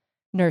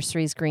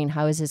nurseries,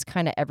 greenhouses,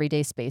 kind of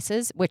everyday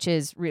spaces, which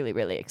is really,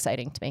 really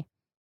exciting to me.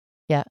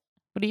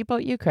 What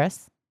about you,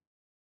 Chris?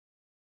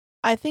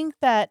 I think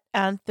that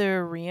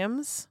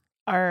anthuriums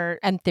are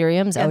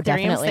Anthuriums, oh, anthuriums,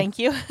 definitely. thank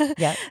you.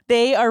 Yeah.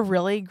 They are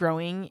really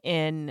growing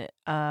in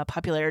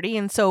popularity.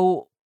 And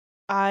so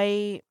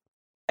I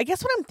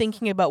guess when I'm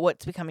thinking about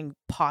what's becoming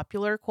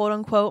popular, quote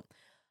unquote,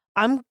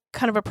 I'm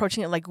kind of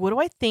approaching it like, what do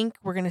I think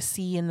we're going to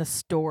see in the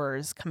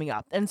stores coming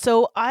up? And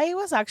so I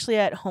was actually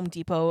at Home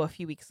Depot a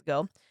few weeks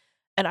ago,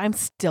 and I'm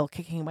still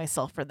kicking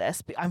myself for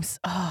this. I'm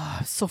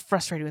so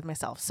frustrated with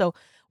myself. So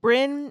we're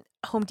in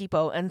Home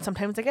Depot, and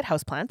sometimes I get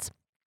houseplants,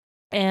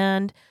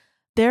 and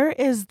there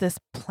is this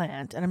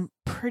plant, and I'm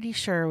pretty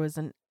sure it was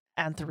an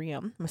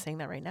anthurium. Am I saying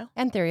that right now?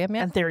 Anthurium,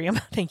 yeah. Anthurium.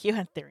 Thank you.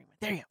 Anthurium.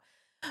 There you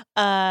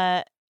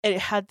go. It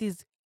had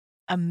these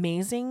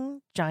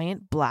amazing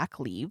giant black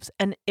leaves,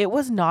 and it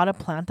was not a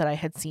plant that I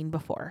had seen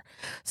before.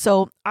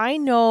 So I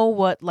know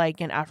what like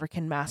an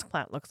African mask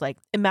plant looks like.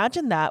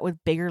 Imagine that with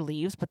bigger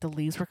leaves, but the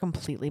leaves were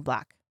completely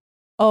black.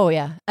 Oh,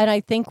 yeah. And I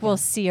think we'll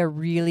see a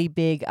really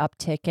big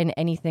uptick in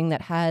anything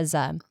that has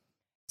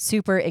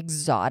super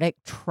exotic,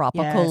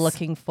 tropical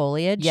looking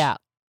foliage. Yeah.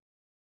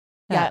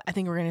 Yeah, I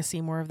think we're going to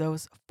see more of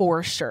those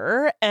for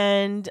sure.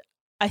 And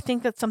I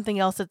think that's something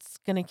else that's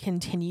going to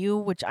continue,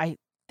 which I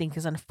think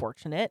is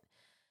unfortunate,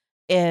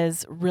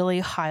 is really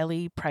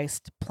highly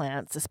priced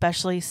plants,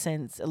 especially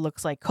since it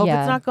looks like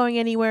COVID's not going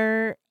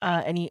anywhere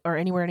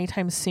anywhere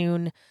anytime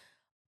soon.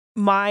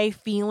 My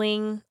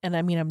feeling, and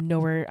I mean,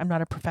 I'm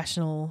not a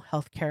professional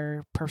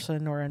healthcare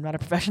person, or I'm not a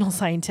professional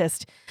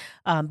scientist,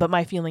 but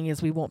my feeling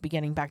is we won't be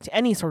getting back to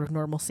any sort of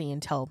normalcy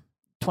until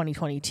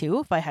 2022,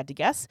 if I had to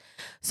guess.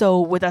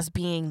 So with us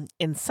being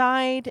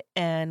inside,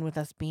 and with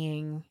us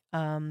being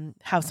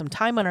have some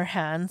time on our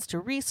hands to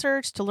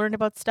research, to learn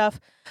about stuff,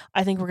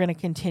 I think we're going to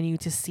continue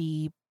to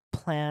see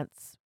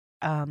plants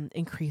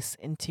increase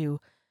into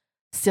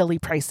silly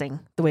pricing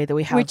the way that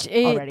we have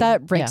already.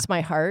 That breaks my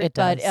heart. It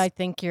But does. I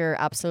think you're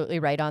absolutely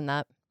right on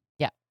that.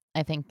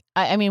 I think,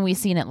 I mean, we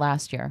seen it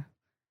last year.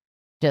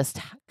 Just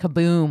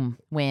kaboom,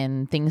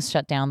 when things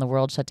shut down, the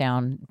world shut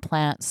down,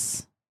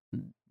 plants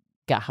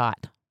got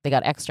hot. They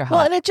got extra hot.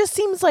 Well, and it just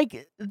seems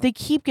like they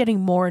keep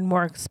getting more and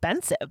more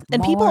expensive,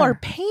 and people are More.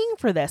 paying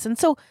for this. And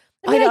so,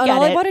 I mean, I and get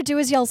all it. I want to do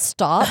is yell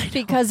stop,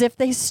 because if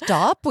they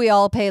stop, we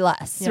all pay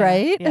less,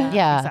 right?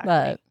 Yeah,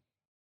 exactly.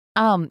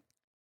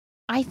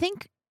 I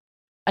think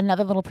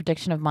another little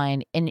prediction of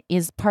mine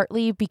is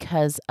partly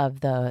because of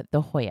the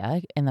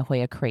Hoya and the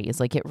Hoya craze.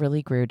 Like, it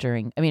really grew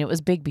during, I mean, it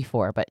was big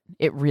before, but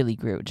it really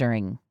grew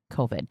during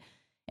COVID.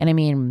 And I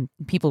mean,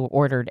 people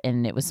ordered,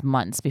 and it was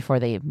months before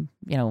they,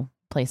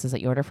 places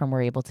that you order from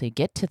were able to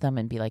get to them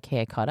and be like,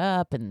 hey, I caught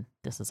up and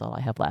this is all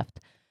I have left.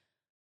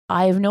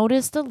 I've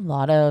noticed a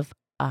lot of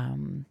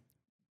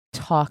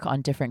talk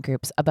on different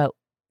groups about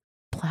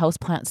house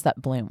plants that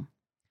bloom.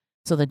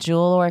 So the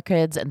jewel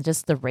orchids and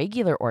just the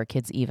regular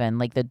orchids, even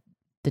like the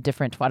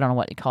different, I don't know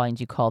what callings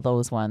you call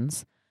those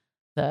ones.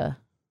 The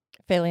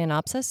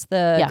Phalaenopsis,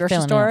 the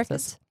grocery store Phalaenopsis.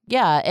 orchids.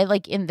 Yeah,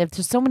 there's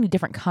just so many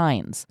different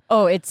kinds.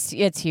 Oh, it's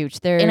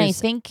huge. There's And I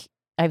think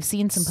I've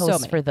seen some so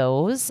posts many. for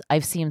those.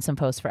 I've seen some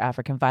posts for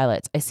African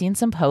violets. I've seen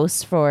some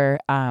posts for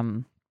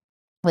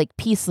like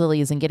peace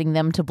lilies and getting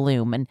them to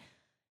bloom. And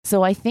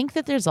so I think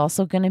that there's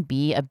also going to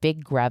be a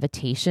big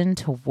gravitation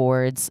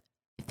towards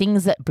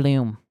things that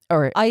bloom,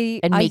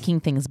 making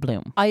things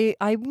bloom.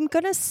 I'm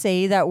gonna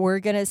say that we're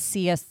gonna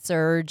see a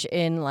surge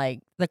in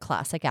like the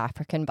classic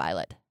African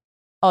violet.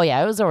 Oh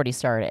yeah, it was already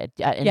started.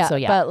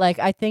 But like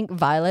I think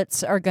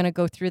violets are gonna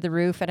go through the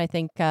roof, and I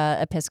think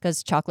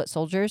Episca's chocolate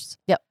soldiers.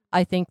 Yep.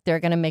 I think they're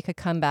gonna make a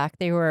comeback.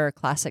 They were a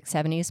classic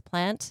 70s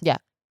plant. Yeah.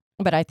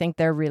 But I think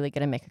they're really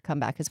gonna make a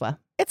comeback as well.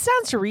 It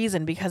stands to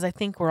reason, because I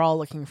think we're all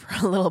looking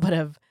for a little bit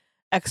of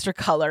extra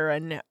color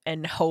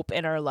and hope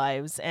in our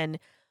lives. And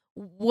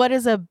what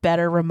is a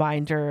better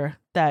reminder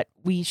that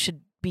we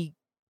should be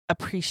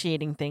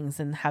appreciating things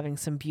and having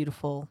some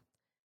beautiful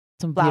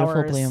Some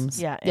flowers, beautiful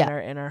blooms.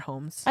 in our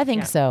homes. I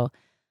think so.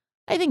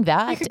 I think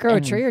that You could grow a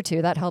and- tree or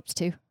two. That helps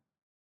too.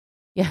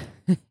 Yeah.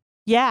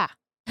 Yeah.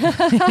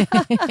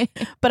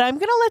 But I'm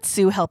gonna let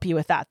Sue help you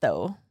with that,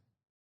 though.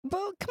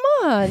 But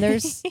come on,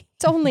 it's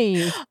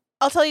only.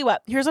 I'll tell you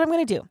what. Here's what I'm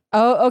gonna do.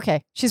 Oh,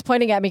 okay. She's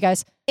pointing at me,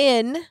 guys.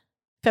 In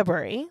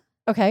February,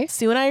 Okay.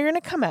 Sue and I are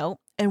gonna come out,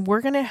 and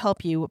we're gonna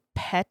help you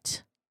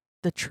pet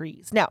the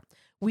trees. Now,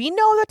 we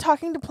know that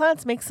talking to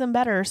plants makes them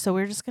better, so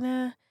we're just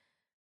gonna,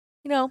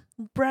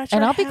 brush.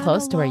 And our I'll be hand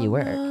close to where you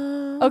work.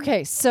 along.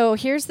 Okay, so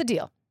here's the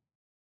deal.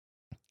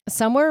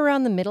 Somewhere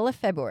around the middle of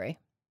February,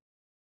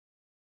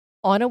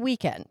 on a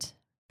weekend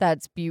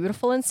that's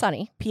beautiful and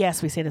sunny,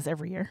 P.S. We say this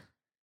every year.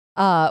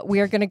 we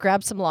are going to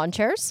grab some lawn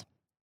chairs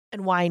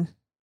And wine.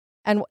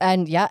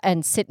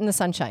 and sit in the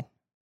sunshine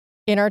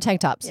in our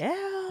tank tops.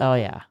 Yeah. Oh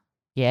yeah.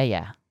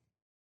 Yeah.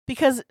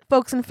 Because,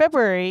 folks, in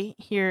February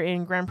here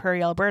in Grand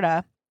Prairie,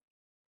 Alberta,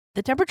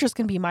 the temperatures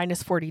can be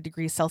minus 40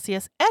 degrees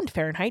Celsius and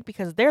Fahrenheit,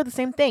 because they're the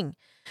same thing.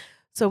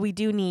 So we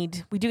do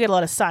get a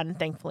lot of sun,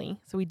 thankfully.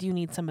 So we do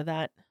need some of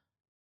that.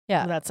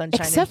 Yeah. Of that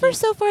sunshine. Except and for heat.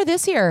 so far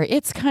this year,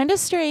 it's kind of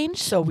strange.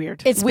 So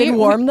weird. It's We- been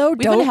warm though. we've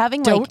been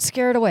having, like, don't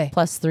scare it away.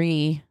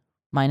 +3,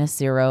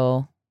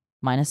 -0,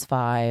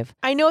 -5.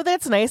 I know that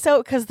it's nice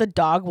out because the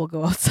dog will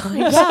go outside.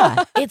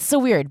 Yeah, it's so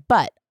weird.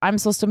 But I'm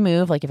supposed to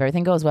move, like if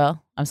everything goes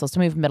well, I'm supposed to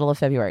move middle of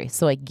February.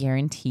 So I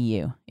guarantee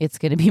you it's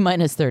going to be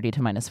 -30 to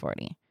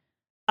 -40.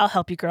 I'll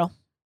help you, girl.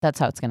 That's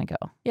how it's going to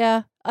go.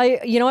 Yeah.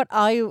 You know what?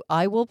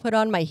 I will put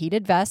on my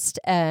heated vest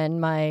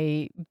and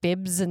my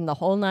bibs and the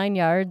whole 9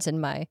 yards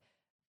and my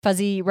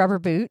fuzzy rubber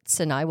boots,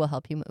 and I will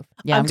help you move.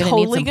 Yeah, I'm gonna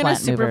totally need some going to plant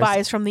movers.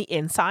 supervise from the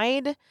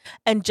inside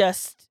and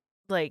just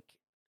like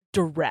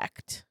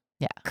direct.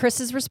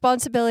 Chris's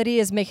responsibility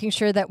is making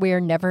sure that we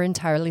are never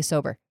entirely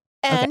sober.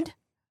 And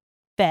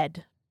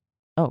fed,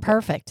 Oh, good.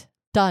 Perfect.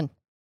 Done.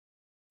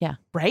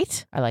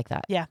 right? I like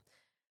that. Yeah.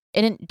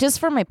 And just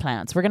for my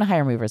plants, we're going to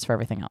hire movers for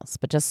everything else.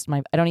 But just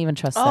I don't even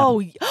trust them.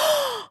 Oh,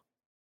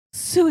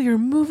 Sue, you're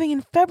moving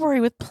in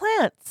February with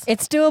plants.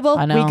 It's doable.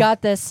 I know. We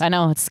got this. I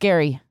know. It's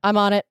scary. I'm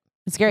on it.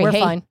 It's scary. We're Hey,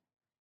 fine.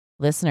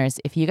 listeners,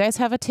 if you guys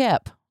have a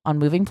tip on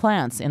moving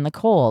plants in the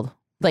cold,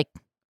 like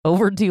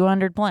over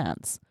 200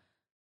 plants,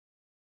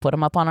 put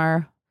them up on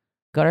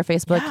go to our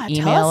Facebook, Yeah,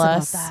 email tell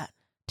us, about that.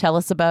 tell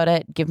us about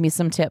it, give me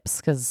some tips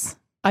because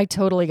I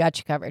totally got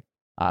you covered.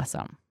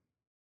 awesome.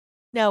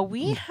 Now,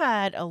 we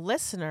had a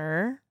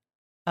listener,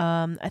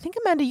 I think,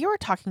 Amanda, you were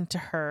talking to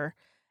her,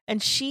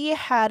 and she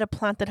had a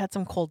plant that had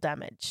some cold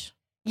damage.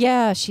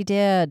 Yeah, she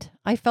did.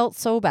 I felt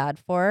so bad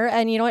for her.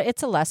 And you know what?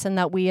 It's a lesson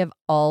that we have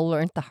all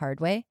learned the hard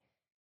way,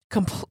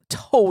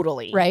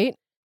 Totally. right?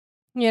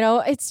 You know,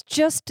 it's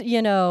just,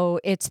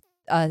 it's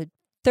a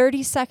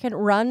 30-second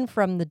run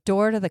from the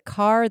door to the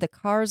car. The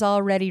car's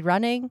already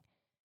running.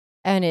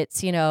 And it's,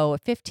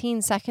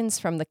 15 seconds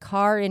from the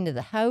car into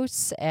the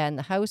house, and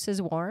the house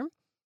is warm.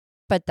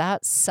 But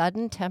that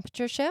sudden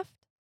temperature shift,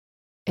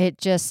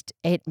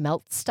 it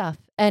melts stuff.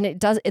 And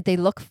they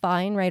look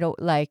fine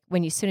like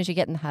as soon as you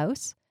get in the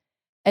house.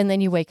 And then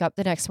you wake up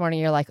the next morning,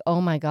 you're like,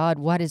 oh my God,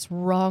 what is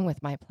wrong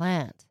with my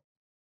plant?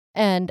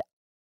 And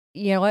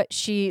you know what?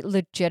 She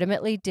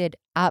legitimately did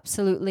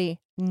absolutely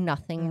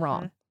nothing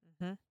wrong.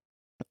 Mhm.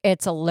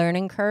 It's a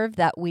learning curve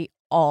that we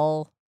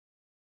all,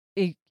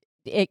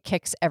 it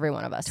kicks every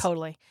one of us.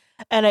 Totally.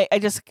 And I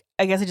guess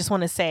I just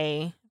want to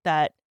say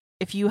that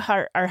if you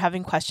are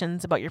having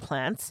questions about your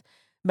plants,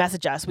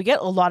 message us. We get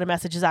a lot of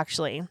messages,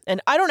 actually. And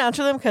I don't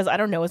answer them because I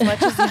don't know as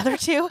much as the other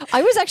two.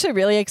 I was actually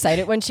really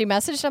excited when she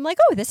messaged. I'm like,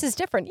 oh, this is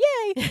different.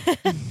 Yay.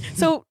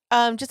 So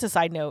just a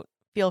side note,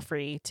 feel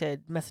free to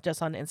message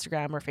us on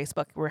Instagram or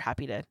Facebook. We're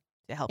happy to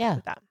help you Yeah.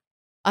 with that.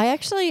 I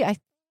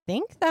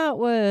think that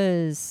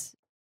was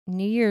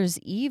New Year's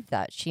Eve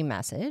that she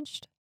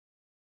messaged.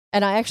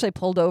 And I actually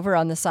pulled over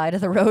on the side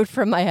of the road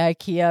from my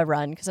IKEA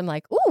run because I'm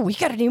like, ooh, we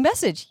got a new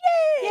message.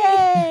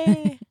 Yay.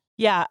 Yay.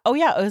 Yeah. Oh,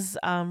 yeah. It was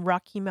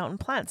Rocky Mountain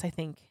Plants, I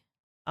think,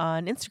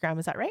 on Instagram.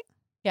 Is that right?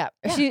 Yeah.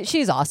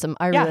 She's awesome.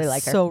 I really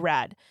like her. So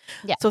rad.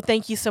 Yeah. So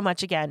thank you so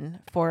much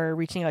again for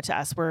reaching out to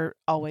us. We're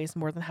always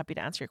more than happy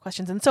to answer your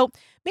questions. And so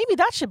maybe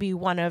that should be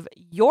one of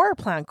your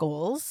plant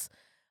goals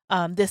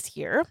this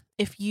year.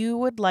 If you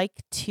would like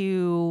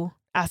to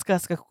ask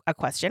us a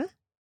question,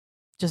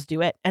 just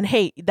do it. And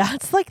hey,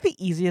 that's like the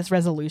easiest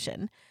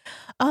resolution.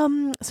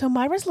 So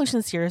my resolution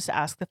this year is to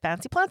ask the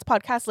Fancy Plants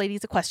Podcast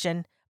ladies a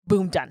question.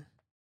 Boom, done.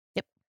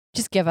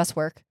 Just give us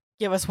work.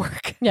 Give us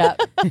work. Yeah.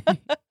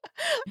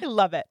 I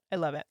love it. I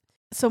love it.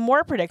 So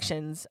more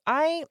predictions.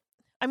 I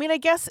mean, I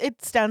guess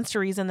it stands to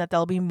reason that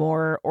there'll be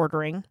more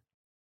ordering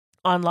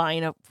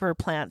online for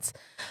plants,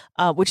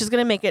 which is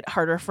going to make it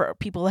harder for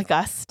people like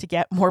us to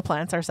get more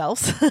plants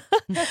ourselves.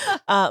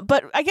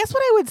 But I guess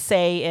what I would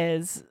say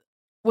is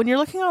when you're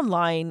looking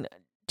online,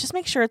 just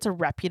make sure it's a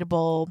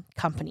reputable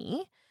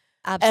company.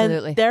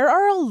 Absolutely. And there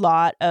are a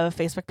lot of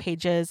Facebook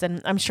pages,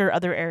 and I'm sure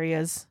other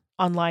areas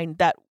online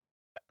that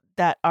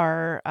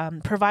are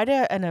provide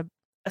a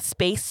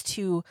space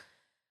to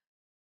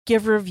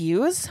give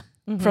reviews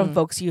from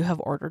folks you have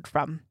ordered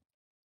from.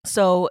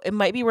 So it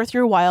might be worth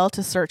your while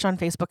to search on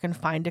Facebook and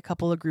find a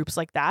couple of groups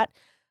like that.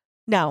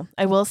 Now,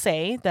 I will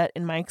say that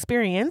in my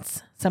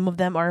experience, some of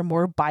them are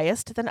more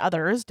biased than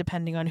others,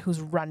 depending on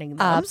who's running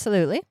them.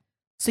 Absolutely.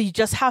 So you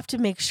just have to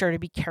make sure to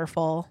be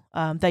careful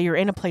that you're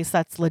in a place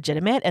that's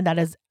legitimate and that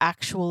is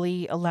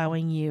actually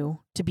allowing you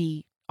to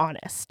be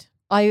honest.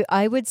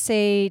 I would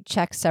say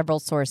check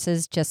several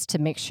sources just to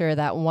make sure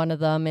that one of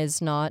them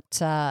is not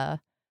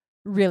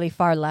really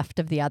far left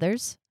of the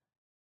others.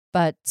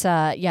 But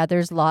yeah,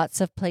 there's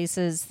lots of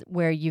places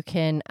where you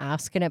can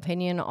ask an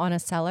opinion on a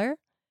seller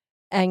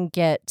and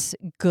get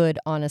good,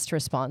 honest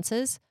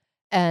responses.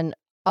 And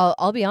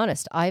I'll be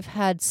honest, I've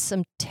had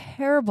some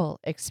terrible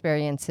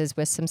experiences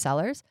with some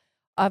sellers.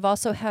 I've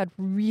also had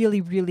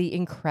really, really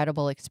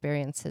incredible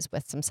experiences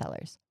with some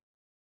sellers.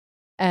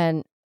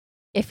 And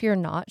if you're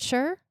not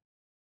sure,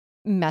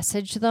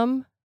 message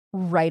them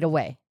right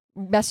away.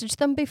 Message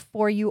them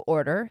before you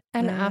order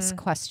and ask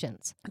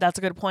questions. That's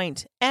a good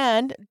point.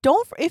 And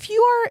if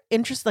you are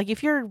interested, like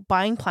if you're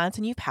buying plants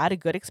and you've had a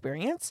good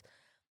experience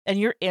and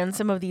you're in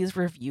some of these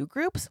review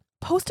groups,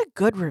 post a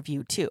good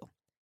review too.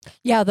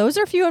 Yeah, those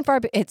are few and far.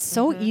 It's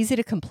so easy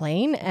to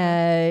complain.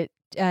 And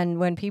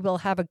when people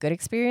have a good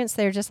experience,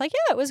 they're just like,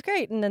 yeah, it was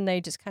great. And then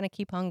they just kind of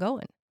keep on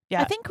going.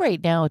 Yeah. I think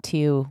right now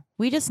too,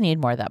 we just need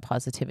more of that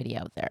positivity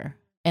out there.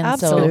 And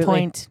Absolutely. Good so,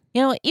 point.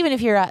 you know, even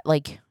if you're at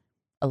like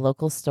a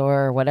local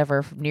store or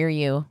whatever near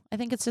you, I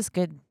think it's just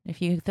good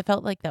if you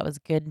felt like that was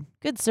good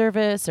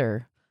service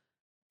or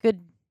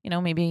good, you know,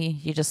 maybe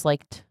you just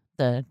liked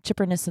the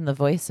chipperness in the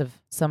voice of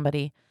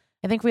somebody.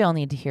 I think we all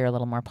need to hear a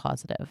little more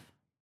positive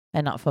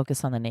and not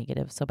focus on the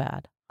negative so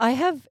bad. I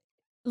have,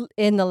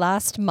 in the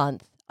last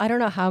month, I don't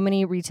know how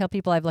many retail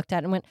people I've looked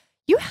at and went,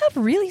 you have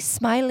really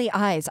smiley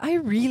eyes. I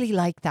really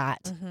like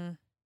that.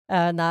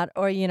 Mm-hmm.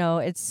 Or, you know,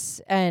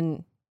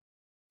 and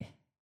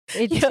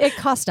it, Yeah. it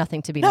costs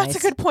nothing to be That's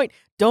nice. a good point.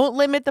 Don't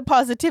limit the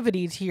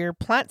positivity to your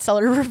plant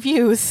seller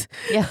reviews.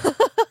 Yeah.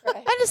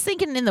 I'm just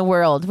thinking in the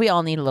world, we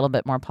all need a little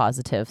bit more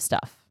positive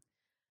stuff.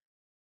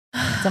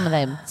 Some of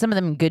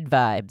them good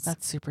vibes.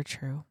 That's super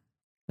true.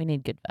 We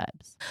need good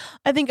vibes.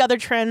 I think other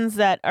trends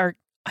that are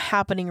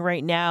happening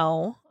right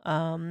now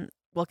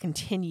will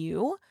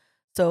continue.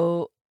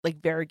 So,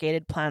 like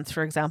variegated plants,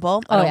 for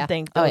example. I Oh, don't yeah.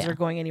 think Oh, those yeah. are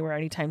going anywhere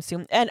anytime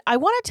soon. And I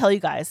want to tell you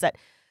guys that.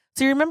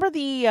 So, you remember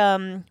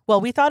the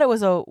we thought it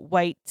was a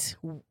white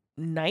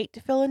knight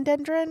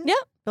philodendron. Yeah.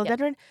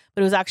 Philodendron,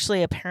 but it was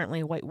actually apparently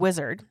a white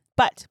wizard.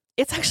 But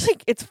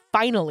it's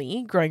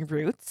finally growing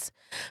roots.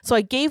 So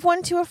I gave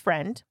one to a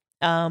friend,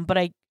 but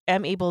I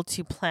am able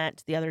to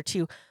plant the other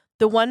two.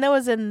 The one that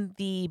was in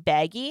the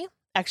baggie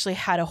actually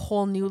had a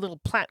whole new little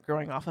plant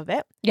growing off of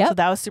it. Yep. So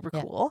that was super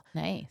Yeah. cool.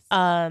 Nice.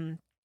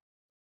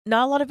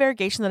 Not a lot of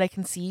variegation that I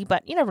can see,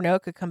 but you never know,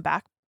 it could come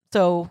back.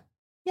 So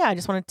yeah, I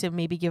just wanted to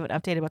maybe give an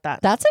update about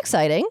that. That's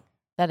exciting.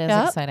 That is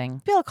yeah. exciting.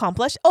 Feel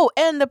accomplished. Oh,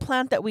 and the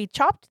plant that we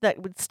chopped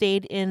that would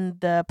stayed in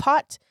the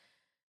pot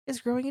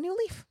is growing a new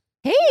leaf.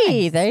 Hey,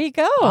 Nice. there you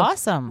go.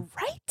 Awesome.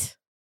 Right?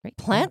 Great.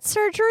 Plant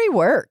surgery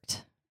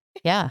worked.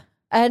 Yeah.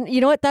 And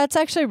you know what? That's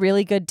actually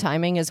really good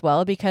timing as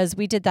well because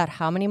we did that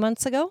how many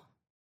months ago?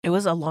 It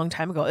was a long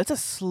time ago. It's a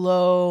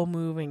slow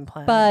moving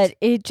plant. But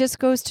it just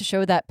goes to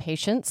show that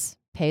patience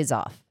pays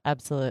off.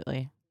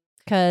 Absolutely.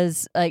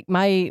 Because like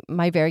my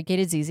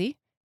variegated ZZ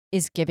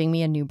is giving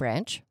me a new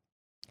branch.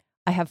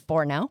 I have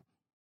 4 now.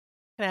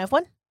 Can I have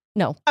one?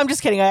 No. I'm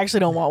just kidding. I actually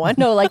don't want one.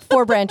 No, like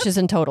 4 branches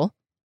in total.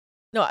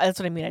 No, that's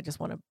what I mean. I just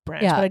want a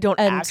branch, Yeah, but I don't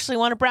and- actually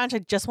want a branch. I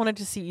just wanted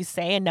to see what you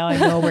say, and now I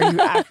know where you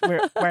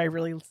where I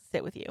really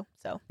sit with you.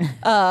 So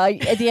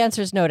The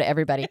answer is no to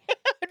everybody.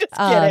 I'm just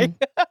kidding.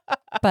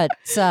 But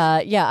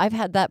yeah, I've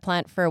had that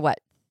plant for what,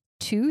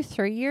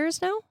 2-3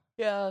 years now?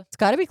 Yeah. It's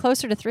got to be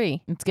closer to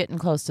 3. It's getting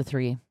close to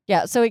 3.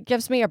 Yeah, so it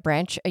gives me a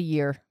branch a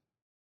year.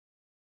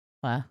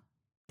 Wow.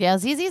 Yeah,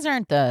 ZZs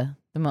aren't the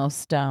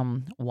most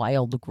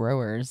wild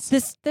growers.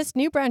 This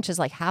new branch is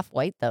like half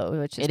white though,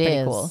 which is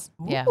pretty cool.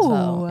 Yeah, Ooh.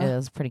 so it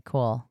is pretty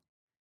cool.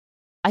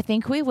 I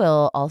think we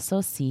will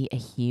also see a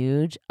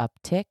huge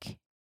uptick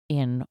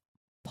in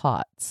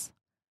pots.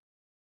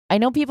 I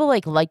know people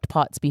liked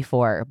pots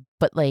before,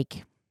 but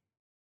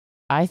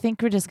I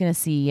think we're just gonna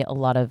see a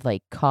lot of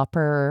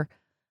copper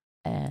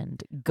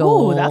and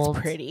gold. Ooh, that's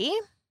pretty.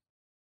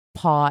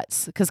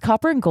 pots because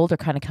copper and gold are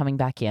kind of coming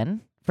back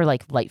in for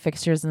light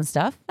fixtures and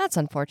stuff. That's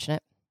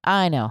unfortunate.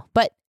 I know,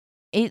 but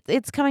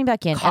it's coming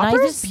back in. Copper's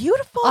and I just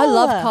beautiful. I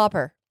love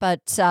copper,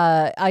 but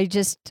I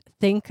just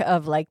think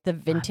of the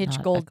vintage not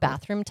a gold gold-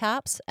 bathroom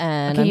taps.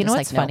 And okay. I'm You know just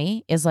what's like, no.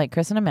 funny is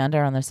Chris and Amanda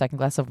are on their second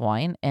glass of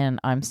wine, and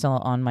I'm still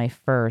on my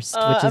first,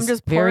 which is I'm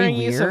just very pouring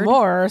weird. you some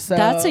more. So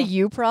That's a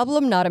you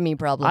problem, not a me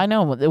problem. I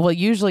know. Well,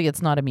 usually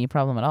it's not a me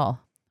problem at all.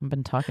 I've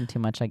been talking too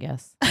much, I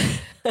guess.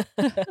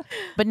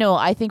 But no,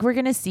 I think we're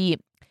gonna see,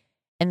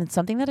 and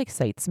something that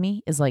excites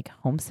me is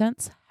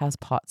HomeSense has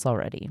pots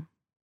already.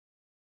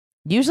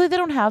 Usually they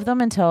don't have them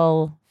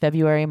until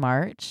February,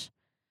 March,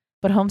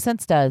 but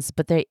HomeSense does.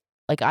 But they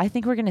I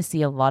think we're gonna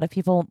see a lot of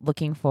people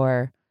looking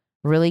for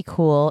really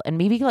cool and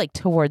maybe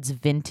towards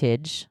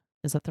vintage.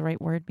 Is that the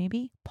right word?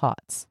 Maybe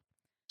pots.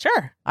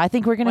 Sure. I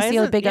think we're gonna Why see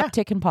a isn't- big yeah.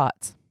 uptick in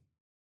pots.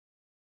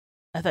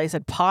 I thought you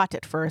said pot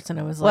at first, and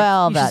I was like,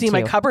 Well, you should that see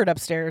my too. cupboard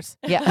upstairs.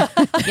 Yeah,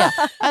 yeah.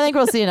 I think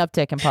we'll see an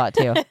uptick in pot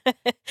too.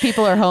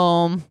 People are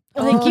home.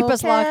 They keep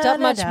us locked up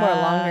much more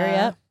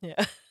longer,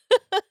 Yeah.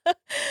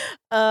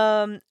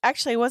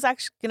 Actually, I was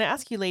actually going to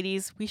ask you,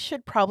 ladies, we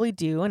should probably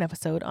do an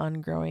episode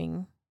on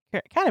growing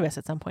cannabis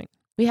at some point.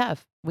 We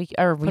have. We Put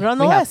it on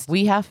the we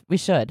have. list. We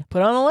should.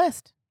 Put it on the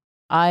list.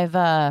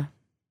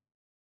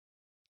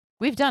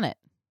 We've done it.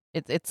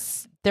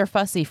 They're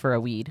fussy for a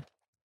weed.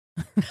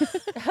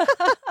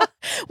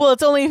 Well,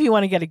 it's only if you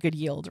want to get a good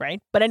yield,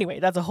 right? But anyway,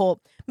 that's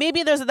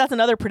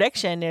another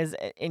prediction is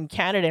in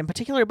Canada in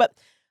particular, but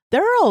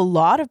there are a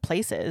lot of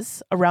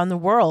places around the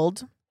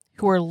world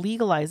who are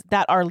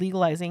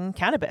legalizing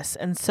cannabis.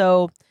 And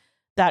so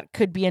that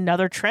could be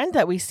another trend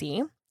that we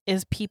see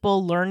is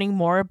people learning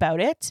more about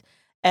it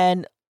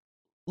and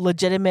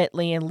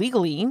legitimately and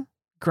legally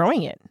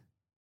growing it.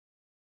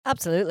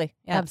 Absolutely.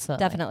 Yeah,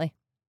 Absolutely. definitely.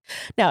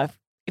 Now,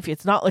 if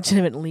it's not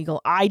legitimate and legal,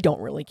 I don't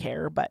really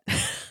care, but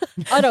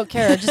I don't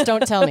care. Just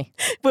don't tell me.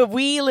 But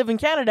we live in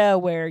Canada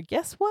where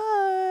guess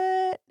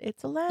what?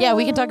 It's allowed. Yeah,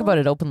 we can talk about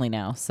it openly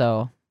now.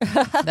 So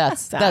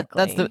that's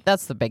Exactly.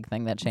 that's the big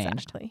thing that changed.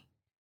 Exactly.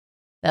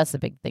 That's the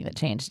big thing that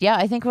changed. Yeah,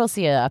 I think we'll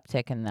see an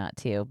uptick in that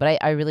too. But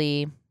I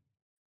really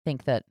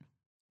think that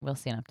we'll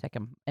see an uptick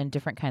in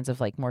different kinds of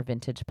like more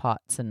vintage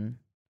pots, and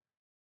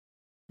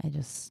I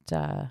just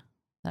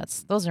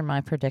those are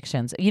my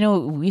predictions. You know,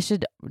 we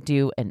should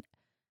do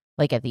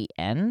like at the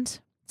end,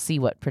 see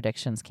what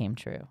predictions came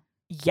true.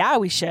 Yeah,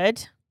 we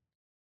should.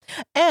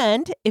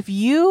 And if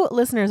you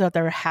listeners out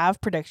there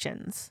have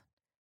predictions,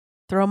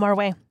 throw them our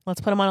way.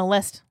 Let's put them on a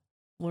list.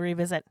 We'll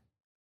revisit.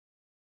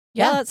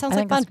 Yeah, that sounds I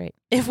like think fun. that's great.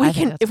 If I we think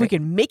can that's if we great.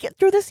 can make it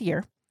through this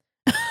year.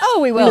 Oh,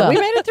 we will. will. We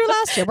made it through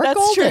last year. We're That's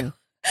golden.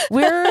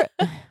 We're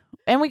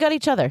and we got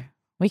each other.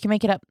 We can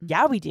make it up.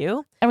 Yeah, we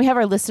do. And we have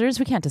our listeners.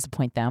 We can't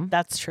disappoint them.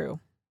 That's true.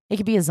 It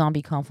could be a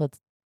zombie conflict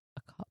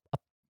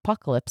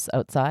apocalypse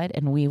outside,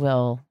 and we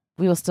will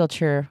still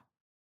cheer.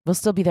 We'll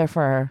still be there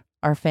for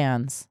our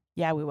fans,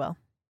 Yeah, we will.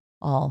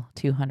 all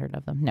 200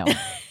 of them. No.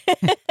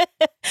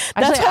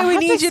 That's Actually, why I we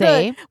have need to you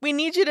say- to we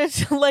need you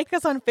to like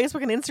us on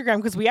Facebook and Instagram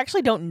because we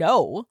actually don't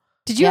know.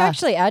 Did you Yeah.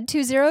 actually add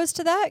 2 zeros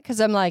to that?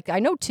 Because I'm like, I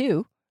know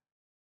 2.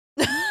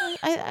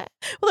 I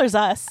Well, there's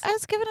us.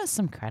 was giving us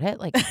some credit.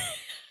 Like,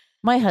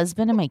 my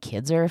husband and my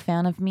kids are a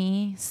fan of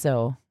me,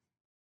 so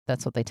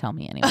that's what they tell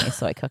me anyway.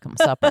 So I cook them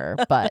supper.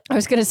 But I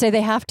was going to say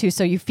they have to,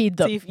 so you feed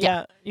them.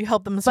 So you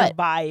help them But-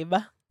 survive.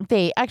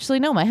 they actually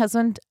know my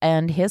husband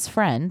and his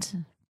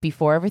friend,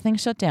 before everything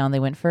shut down, they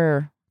went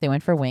for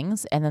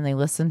wings, and then they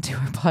listened to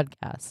our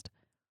podcast.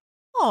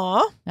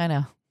 Aw. I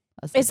know.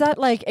 Is that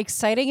like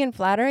exciting and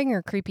flattering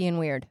or creepy and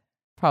weird?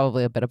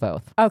 probably a bit of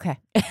both? Okay.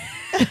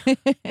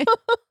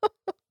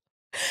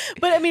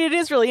 But I mean, it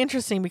is really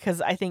interesting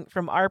because I think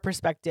from our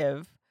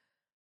perspective,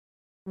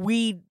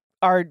 we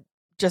are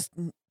just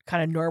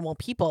kind of normal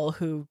people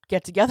who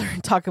get together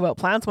and talk about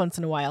plants once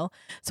in a while.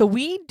 So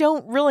we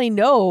don't really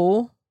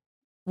know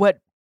what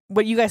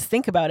you guys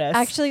think about us.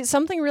 Actually,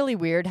 something really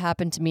weird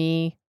happened to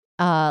me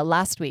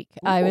last week.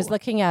 I was Ooh.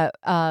 looking at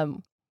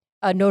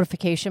a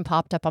notification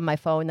popped up on my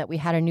phone that we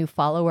had a new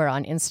follower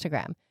on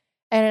Instagram.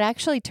 And it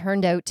actually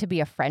turned out to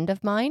be a friend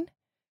of mine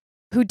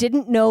who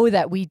didn't know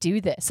that we do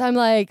this. I'm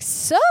like,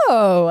 so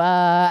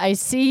I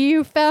see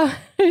you found.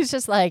 It's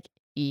just like,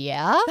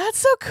 yeah. That's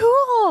so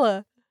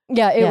cool.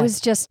 Yeah, it Yeah. was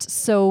just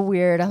so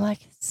weird. I'm like,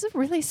 it's a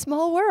really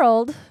small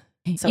world.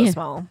 So Yeah.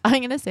 small.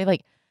 I'm gonna say,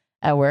 like,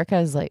 at work, I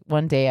was like,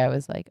 one day I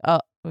was like, oh,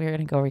 we're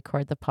gonna go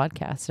record the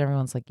podcast. And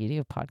everyone's like, you do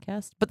a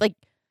podcast? But like,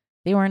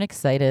 they weren't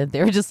excited.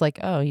 They were just like,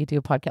 oh, you do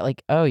a podcast?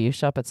 Like, oh, you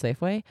shop at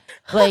Safeway?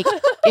 Like,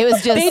 it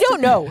was just They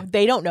don't know.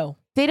 They don't know.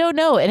 They don't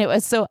know. And it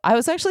was so, I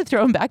was actually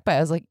thrown back by, I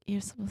was like, you're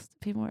supposed to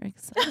be more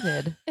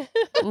excited.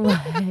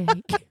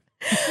 Like,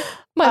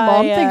 My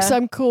mom I, thinks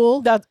I'm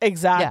cool. That's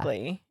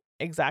exactly.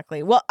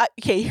 Exactly. Well,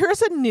 okay,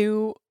 here's a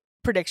new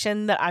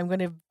prediction that I'm going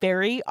to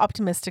very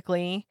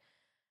optimistically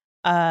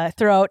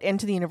throw out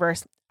into the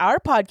universe. Our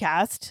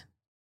podcast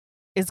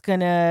is going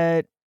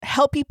to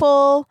help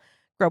people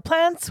grow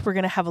plants. We're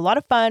going to have a lot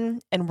of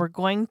fun, and we're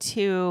going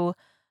to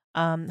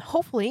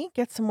hopefully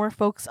get some more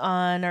folks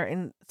on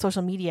our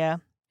social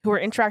media who are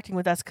interacting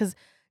with us, because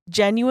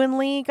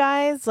genuinely,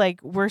 guys,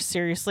 like, we're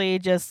seriously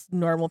just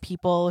normal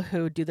people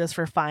who do this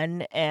for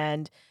fun,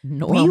 and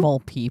normal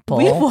people.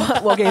 we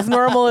want, well, okay, as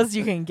normal as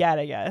you can get,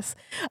 I guess,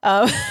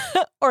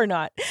 or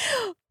not.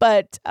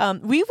 But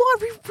we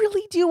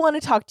really do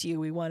want to talk to you.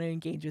 We want to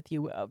engage with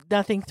you.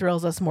 Nothing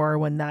thrills us more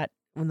when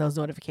those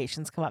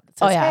notifications come up that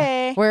says, Oh, yeah.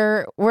 "Hey,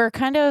 We're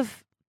kind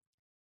of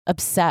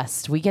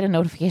obsessed. We get a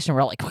notification.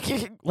 We're like,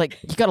 like,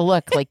 you got to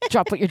look, like,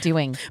 drop what you're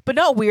doing. but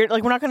not weird.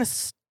 Like, we're not going to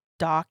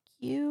stalk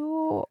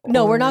you.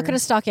 No, we're not or- going to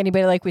stalk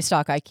anybody like we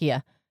stalk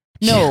IKEA.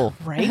 No.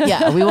 right?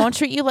 Yeah, we won't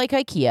treat you like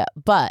IKEA,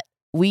 but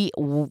we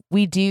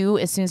do,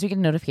 as soon as we get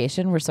a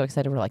notification, we're so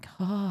excited. We're like,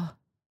 oh.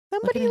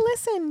 Somebody Look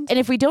listened. And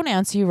if we don't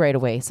answer you right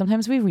away,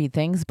 sometimes we read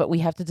things, but we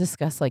have to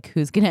discuss like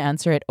who's going to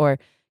answer it, or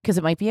because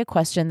it might be a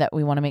question that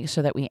we want to make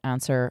sure that we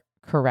answer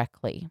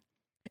correctly.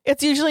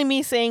 It's usually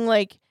me saying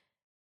like,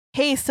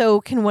 "Hey,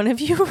 so can one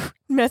of you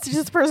message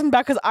this person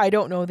back because I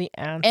don't know the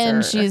answer."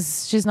 And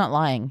she's not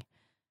lying.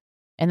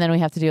 And then we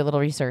have to do a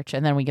little research,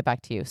 and then we get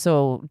back to you.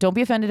 So don't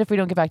be offended if we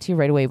don't get back to you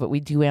right away, but we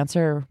do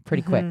answer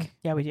pretty Mhm. quick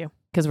Yeah, we do.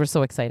 because we're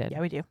so excited. Yeah,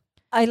 we do.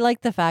 I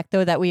like the fact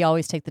though that we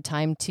always take the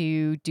time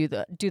to do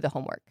the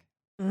homework.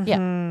 Yeah.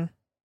 Mhm.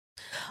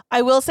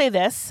 I will say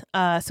this.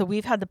 So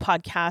we've had the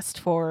podcast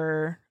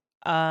for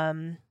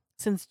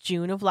since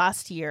June of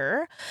last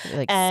year,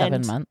 Like And-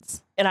 7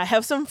 months. and I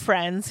have some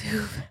friends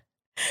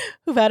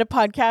who've had a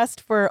podcast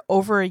for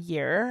over a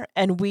year,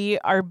 and we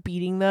are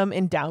beating them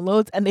in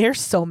downloads, and they are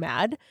so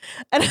mad.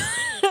 And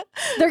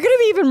They're going to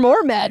be even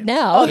more mad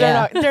now. oh,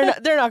 yeah.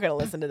 they're not going to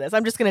listen to this.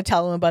 I'm just going to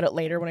tell them about it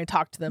later when I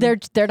talk to them.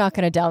 They're not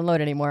going to download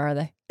anymore, are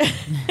they?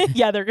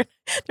 Yeah, they're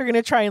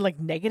gonna try and like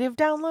negative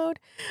download.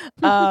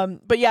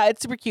 But yeah,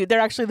 it's super cute. They're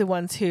actually the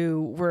ones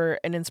who were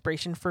an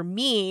inspiration for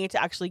me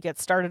to actually get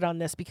started on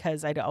this,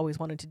 because I'd always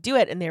wanted to do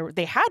it, and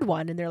they had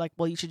one, and they're like,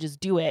 "Well, you should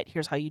just do it.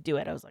 Here's how you do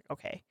it." I was like,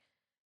 "Okay."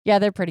 Yeah,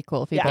 they're pretty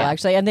cool people Yeah.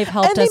 actually, and they've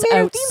helped And they us made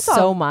our out theme so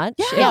song. much.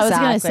 Yeah, I was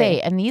going to Exactly.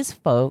 say, and these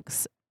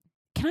folks,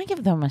 can I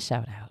give them a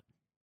shout out?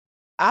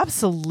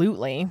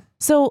 Absolutely.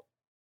 So,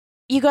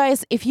 you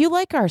guys, if you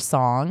like our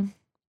song,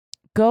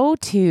 go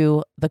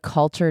to the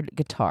Cultured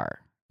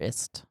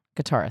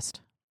Guitarist.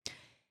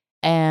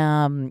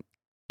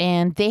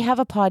 And they have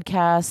a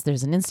podcast.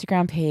 There's an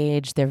Instagram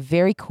page. They're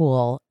very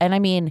cool. And I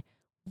mean,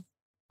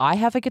 I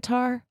have a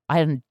guitar.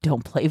 I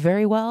don't play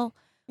very well,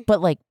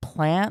 but like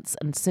plants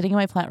and sitting in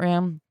my plant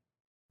room,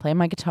 playing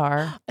my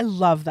guitar. I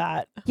love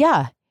that.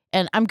 Yeah.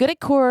 And I'm good at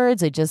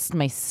chords.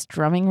 My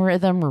strumming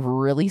rhythm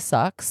really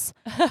sucks.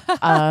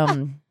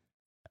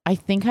 I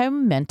think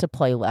I'm meant to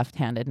play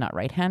left-handed, not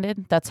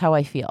right-handed. That's how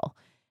I feel.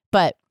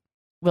 But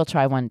we'll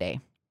try one day.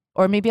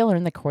 Or maybe I'll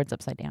learn the chords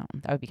upside down.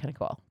 That would be kind of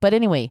cool. But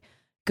anyway,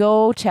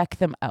 go check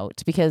them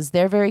out because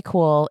they're very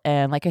cool.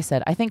 And like I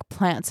said, I think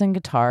plants and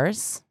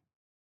guitars,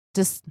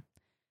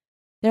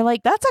 they're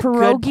like That's a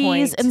good pierogies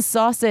point. and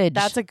sausage.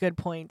 That's a good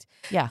point.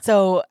 Yeah.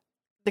 So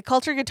the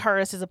Culture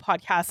Guitarist is a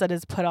podcast that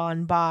is put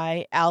on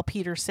by Al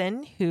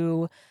Peterson,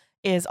 who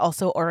is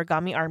also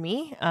Origami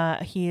Army.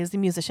 He is a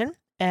musician.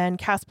 And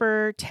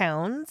Casper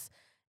Towns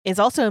is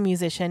also a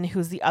musician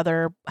who's the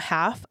other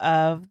half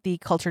of the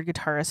Culture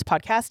Guitarist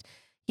podcast.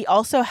 He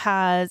also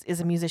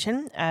is a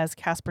musician as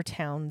Casper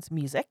Towns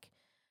Music.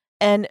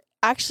 And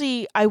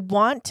actually, I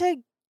want to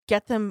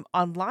get them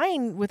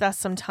online with us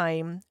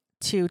sometime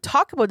to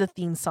talk about the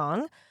theme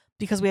song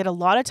because we had a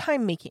lot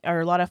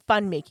of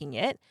fun making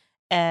it.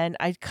 And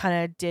I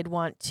kind of did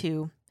want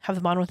to have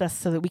them on with us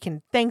so that we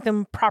can thank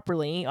them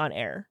properly on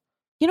air.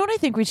 You know what I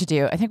think we should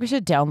do? I think we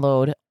should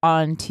download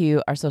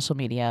onto our social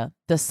media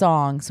the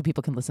song so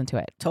people can listen to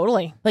it.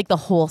 Totally. Like the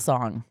whole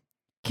song.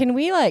 Can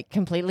we like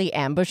completely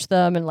ambush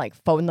them and like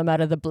phone them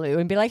out of the blue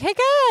and be like, hey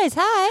guys,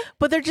 hi?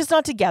 But they're just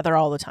not together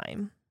all the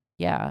time.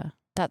 Yeah.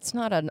 That's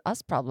not an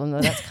us problem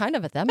though. That's kind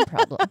of a them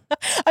problem.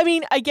 I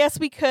mean, I guess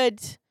we could.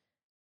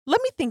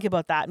 Let me think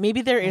about that.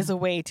 Maybe there is a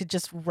way to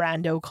just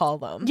rando call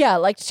them. Yeah,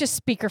 like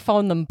just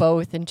speakerphone them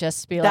both and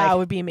just be That like,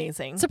 would be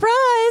amazing.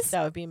 surprise.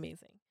 That would be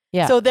amazing.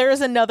 Yeah. So there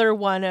is another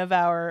one of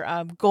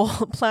our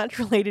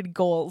plant-related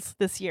goals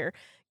this year.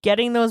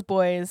 Getting those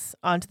boys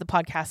onto the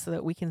podcast so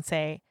that we can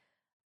say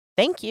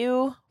thank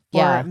you for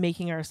Yeah.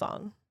 making our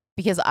song.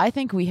 Because I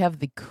think we have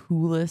the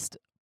coolest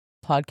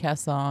podcast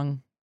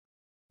song,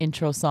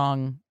 intro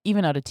song,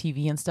 even out of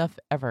TV and stuff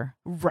ever.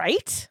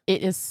 Right?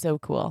 It is so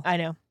cool. I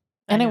know.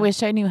 And I know.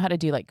 wish I knew how to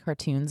do like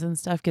cartoons and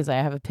stuff because I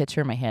have a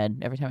picture in my head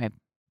every time I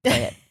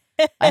play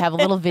it. I have a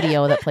little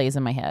video that plays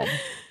in my head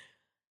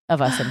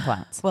of us and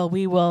plants. Well,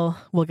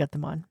 we'll get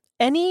them on.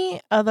 Any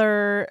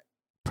other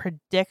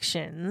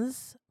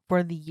predictions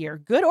for the year,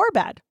 good or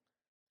bad?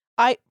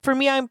 I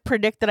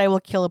predict that I will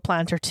kill a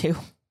plant or two.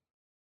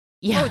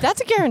 Yeah. Oh,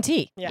 that's a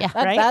guarantee. Yeah,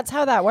 That- right. That's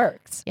how that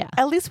works. Yeah.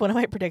 At least one of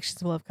my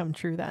predictions will have come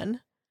true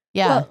then.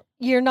 Yeah. Well,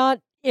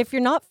 if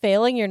you're not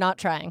failing, you're not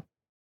trying.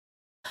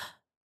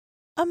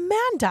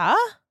 Amanda,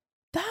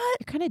 that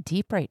You're kind of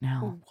deep right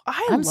now.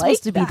 I'm I'm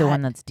supposed to be the that.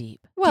 one that's deep.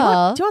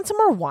 Well, Do you want some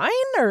more wine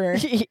or?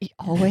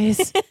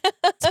 always.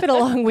 It's been a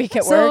long week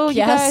at So, work. you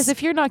Yes. guys,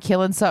 if you're not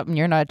killing something,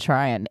 you're not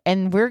trying.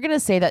 And we're going to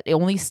say that it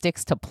only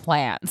sticks to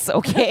plants,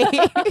 okay?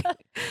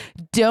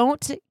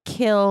 Don't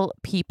kill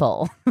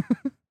people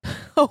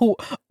Oh,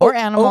 or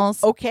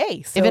animals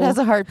okay, so if it has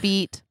a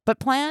heartbeat. But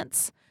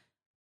plants,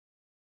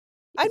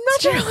 I'm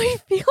not sure how I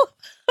feel.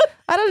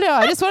 I don't know.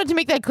 I just wanted to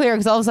make that clear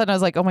because all of a sudden I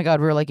was like, oh my God,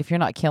 we were like, if you're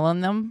not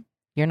killing them,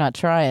 you're not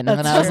trying. And then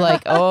That's I was true.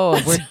 like, oh,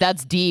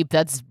 that's deep.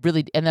 That's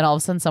really, and then all of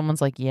a sudden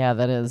someone's like, yeah,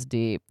 that is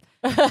deep.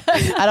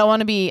 I don't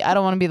want to be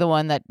the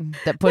one that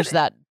pushed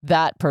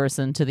that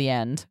person to the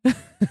end.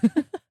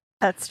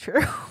 That's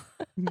true.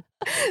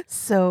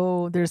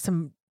 So there's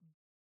some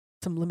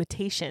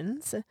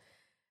limitations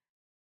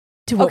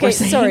to what Okay, we're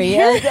saying sorry.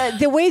 here.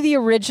 The way the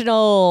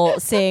original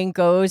saying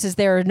goes is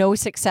there are no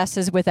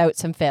successes without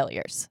some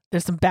failures.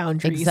 There's some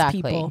boundaries,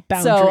 Exactly. people.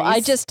 Boundaries. So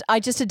I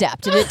just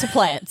adapted it to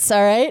plants.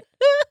 All right.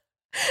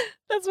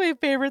 That's my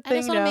favorite I thing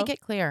just want to now. make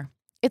it clear.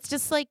 It's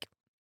just like,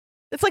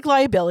 It's like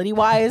liability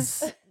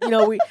wise,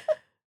 we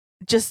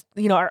just,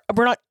 we're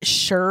not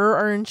sure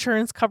our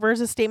insurance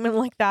covers a statement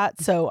like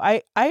that. So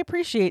I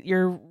appreciate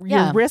your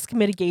Yeah. risk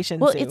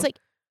mitigation. well, Sue. it's like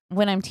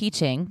when I'm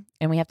teaching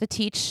and we have to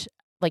teach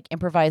like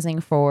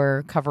improvising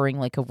for covering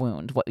like a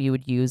wound, what you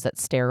would use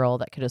that's sterile,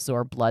 that could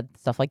absorb blood,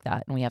 stuff like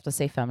that. And we have to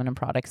say feminine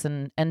products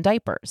and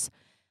diapers.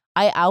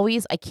 I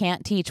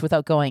can't teach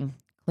without going,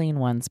 clean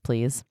ones,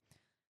 please.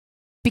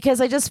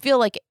 Because I just feel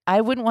like I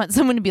wouldn't want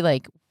someone to be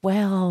like,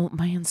 well,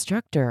 my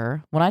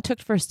instructor, when I took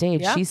first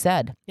aid, Yeah. she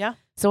said. Yeah.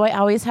 So I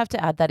always have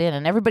to add that in.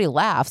 And everybody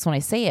laughs when I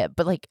say it.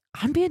 But like,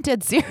 I'm being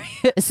dead serious.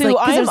 Sue, like,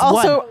 'cause I'm there's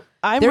also one.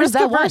 I'm There's risk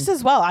that averse one.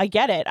 as well. I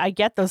get it. I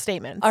get those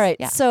statements. All right.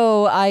 Yeah.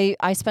 So I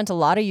spent a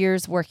lot of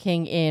years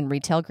working in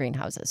retail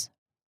greenhouses.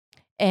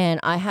 And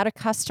I had a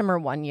customer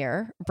one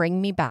year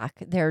bring me back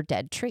their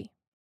dead tree.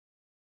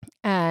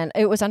 And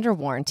it was under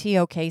warranty.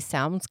 Okay,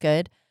 sounds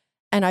good.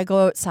 And I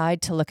go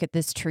outside to look at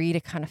this tree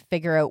to kind of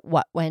figure out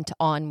what went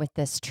on with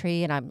this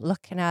tree. And I'm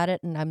looking at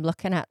it and I'm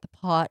looking at the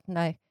pot and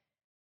I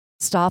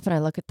stop and I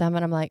look at them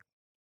and I'm like,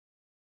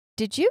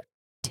 did you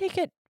take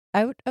it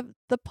out of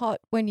the pot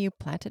when you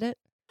planted it?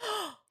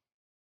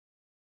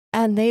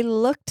 And they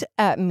looked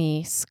at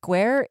me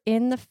square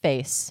in the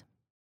face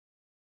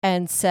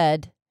and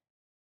said,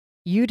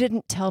 "You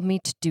didn't tell me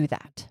to do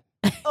that."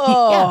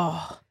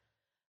 Oh.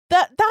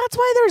 That's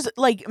why there's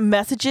like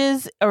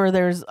messages or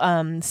there's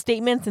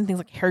statements and things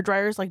like hair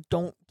dryers, like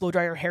don't blow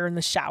dry your hair in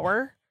the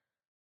shower.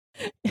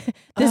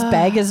 This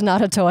bag is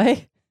not a toy.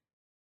 And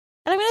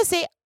I'm going to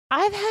say,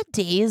 I've had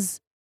days,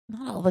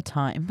 not all the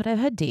time, but I've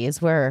had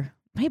days where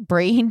my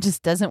brain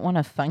just doesn't want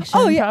to function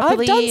Oh, yeah, I've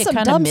properly. done It some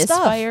kind dumb of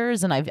stuff.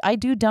 misfires and I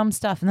do dumb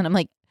stuff. And then I'm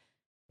like,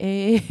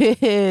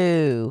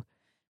 ew.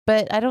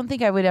 But I don't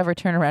think I would ever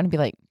turn around and be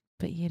like,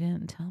 but you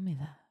didn't tell me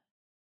that.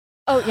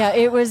 Oh yeah,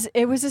 it was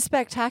a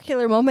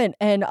spectacular moment,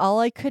 and all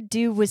I could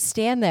do was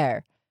stand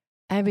there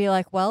and be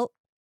like, "Well,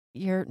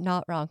 you're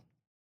not wrong."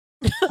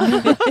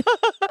 But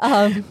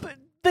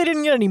they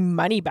didn't get any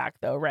money back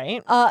though,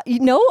 right?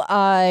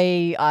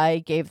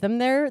 I gave them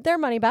their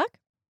money back.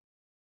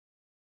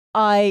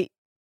 My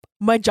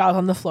jaw's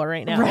on the floor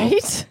right now.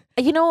 Right.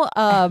 You know,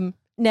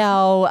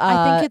 Now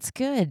I think it's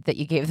good that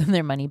you gave them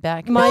their money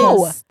back. No.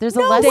 because there's a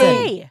No lesson.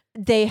 way.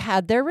 they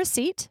had their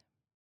receipt.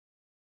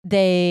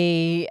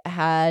 They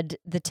had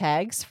the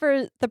tags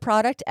for the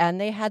product, and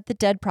they had the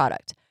dead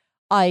product.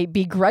 I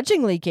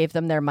begrudgingly gave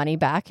them their money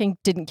back and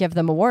didn't give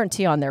them a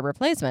warranty on their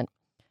replacement.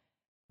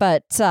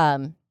 But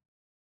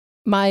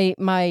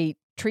my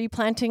tree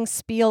planting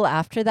spiel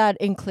after that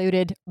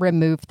included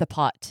remove the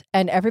pot,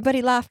 and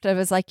everybody laughed. I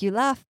was like, "You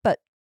laugh, but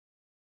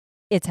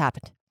it's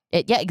happened."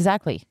 Yeah,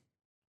 exactly.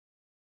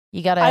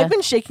 You got to. I've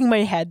been shaking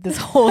my head this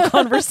whole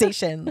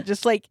conversation.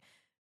 Just like,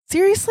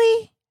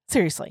 seriously?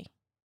 Seriously.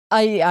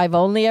 I've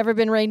only ever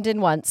been reined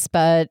in once,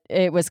 but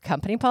it was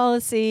company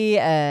policy,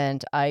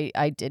 and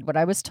I did what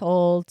I was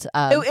told.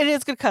 It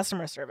is good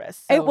customer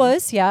service. It so-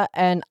 was, yeah,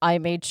 and I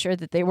made sure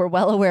that they were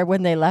well aware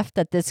when they left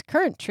that this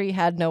current tree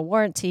had no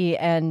warranty,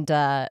 and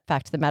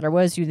fact of the matter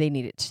was, they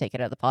needed to take it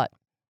out of the pot.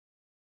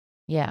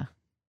 Yeah.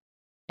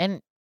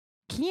 And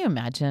can you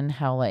imagine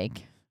how,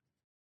 like,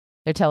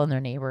 they're telling their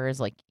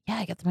neighbors, like, yeah,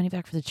 I got the money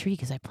back for the tree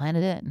because I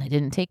planted it and I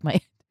didn't take it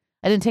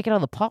out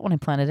of the pot when I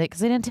planted it because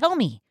they didn't tell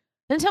me.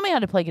 They didn't tell me how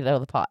to take it out of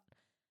the pot.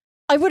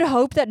 I would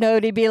hope that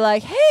nobody'd be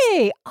like,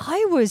 "Hey,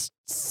 I was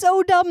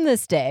so dumb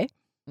this day."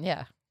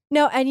 Yeah.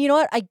 No, and you know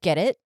what? I get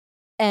it.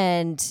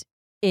 And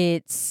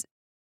it's,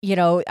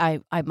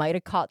 I might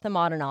have caught them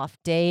on an off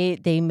day.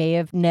 They may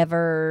have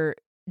never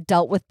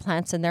dealt with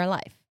plants in their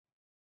life.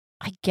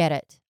 I get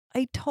it.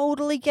 I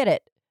totally get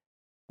it,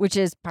 which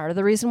is part of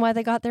the reason why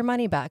they got their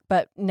money back.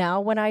 But now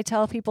when I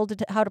tell people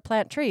how to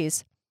plant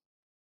trees,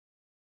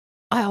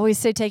 I always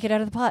say, take it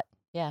out of the pot.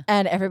 Yeah.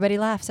 And everybody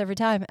laughs every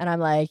time. And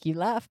I'm like, you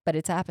laugh, but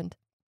it's happened.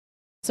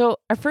 So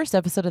our first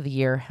episode of the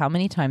year, how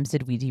many times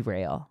did we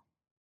derail?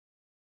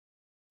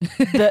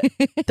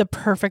 The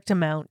perfect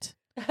amount.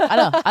 I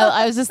know.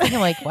 I was just thinking,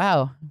 like,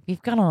 wow,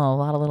 we've gone on a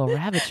lot of little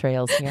rabbit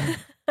trails here.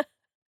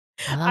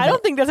 I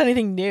don't think that's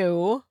anything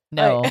new.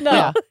 No. No.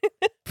 Yeah.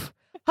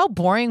 How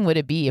boring would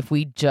it be if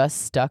we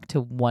just stuck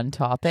to one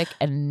topic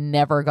and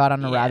never got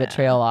on a rabbit Yeah.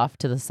 trail off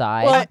to the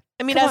side? Well,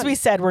 I mean, Come as on. we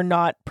said, we're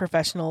not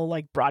professional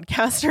like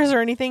broadcasters or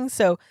anything.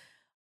 So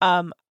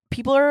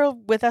people are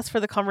with us for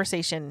the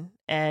conversation.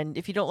 And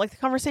if you don't like the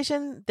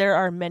conversation, there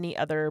are many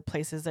other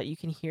places that you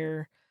can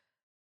hear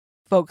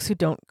folks who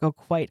don't go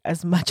quite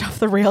as much off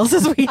the rails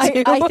as we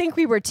do. I think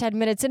we were 10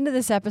 minutes into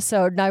this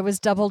episode and I was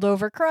doubled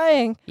over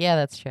crying. Yeah,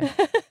 that's true.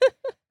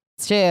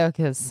 It's true,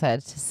 because I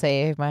had to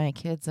say my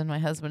kids and my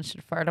husband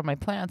should fart on my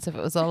plants if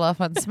it was all off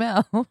on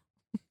smell.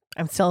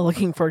 I'm still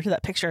looking forward to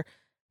that picture.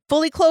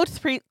 Fully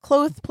clothed,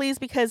 please,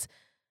 because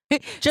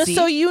just See?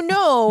 so you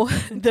know,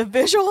 the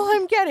visual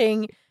I'm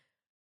getting,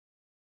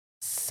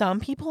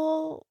 some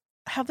people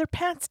have their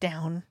pants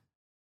down.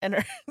 And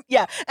are,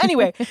 yeah.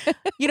 Anyway,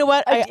 you know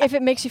what? If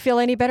it makes you feel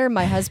any better,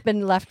 my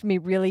husband left me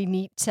really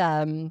neat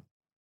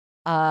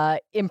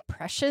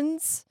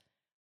impressions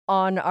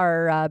on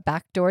our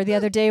back door the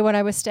other day when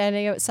I was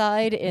standing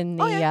outside in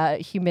the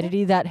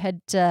humidity that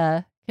had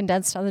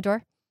condensed on the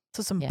door.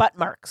 So some Yeah. butt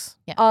marks.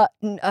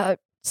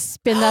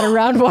 Spin that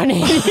around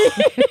 180.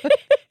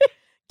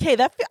 Okay,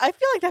 I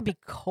feel like that'd be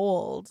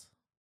cold.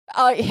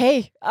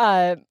 Hey,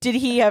 Did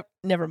he have?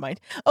 Never mind.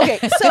 Okay,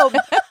 so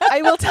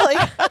I will tell you.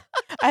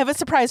 I have a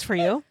surprise for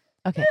you.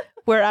 Okay.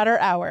 We're at our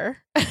hour,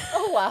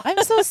 oh wow.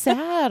 I'm so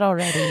sad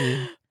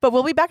already. but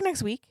we'll be back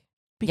next week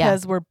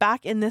because we're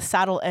back in this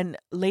saddle. And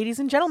ladies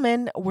and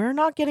gentlemen, we're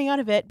not getting out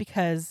of it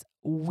because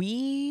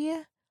we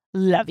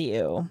love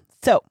you.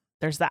 So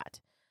there's that.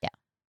 Yeah.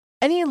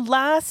 Any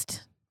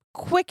last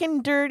quick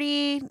and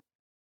dirty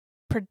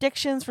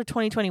predictions for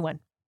 2021?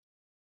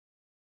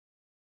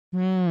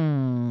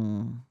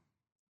 I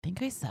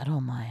think I said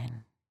all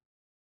mine.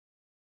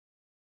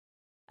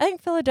 I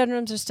think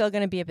philodendrons are still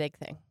going to be a big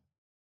thing.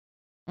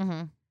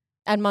 Mm-hmm.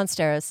 And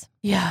monsteras.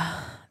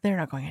 Yeah, they're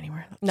not going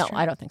anywhere. That's No, true.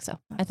 I don't think so.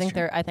 I That's think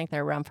true.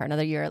 they're around for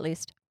another year at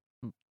least.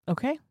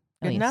 Okay.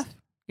 Good least. enough.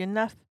 Good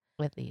enough.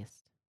 At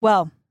least.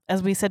 Well,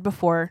 as we said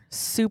before,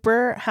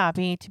 super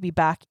happy to be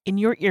back in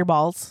your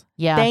earballs.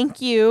 Yeah.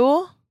 Thank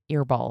you,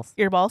 Earballs.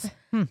 earballs.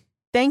 Hmm.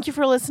 Thank you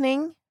for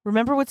listening.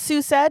 Remember what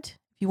Sue said?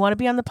 If If you want to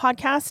be on the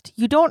podcast,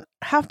 you don't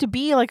have to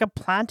be like a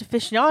plant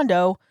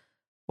aficionado.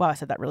 Wow, I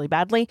said that really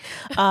badly.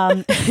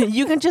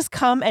 You can just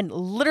come and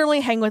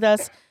literally hang with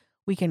us.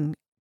 We can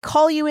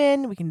call you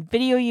in. We can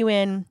video you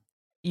in.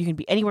 You can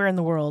be anywhere in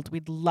the world.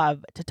 We'd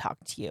love to talk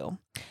to you.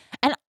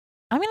 I'm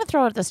going to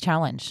throw out this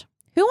challenge.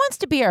 Who wants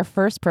to be our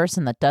first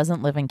person that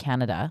doesn't live in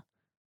Canada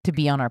to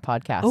be on our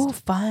podcast? Oh,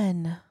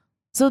 fun.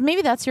 So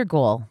maybe that's your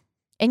goal.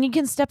 And you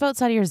can step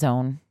outside of your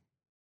zone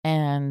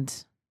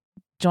and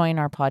join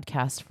our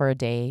podcast for a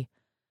day.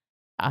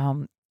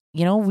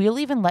 We'll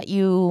even let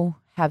you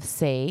have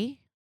say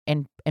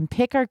and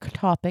pick our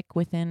topic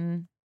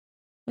within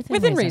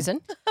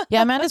reason.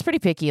 Yeah, Amanda's pretty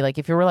picky. Like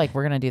if you were like,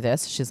 we're going to do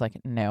this, she's like,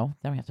 no,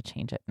 then we have to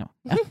change it. No,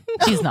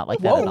 she's not like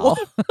that at all.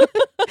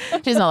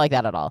 She's not like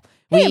that at all.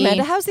 Hey,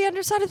 Amanda, how's the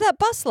underside of that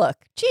bus look?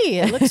 Gee,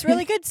 it looks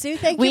really good, Sue.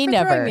 Thank you for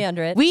throwing me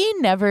under it. We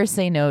never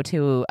say no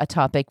to a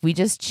topic. We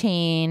just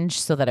change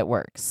so that it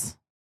works.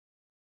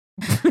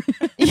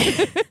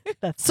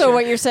 That's so true.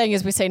 what you're saying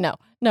is we say no.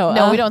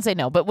 No, we don't say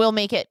no, but we'll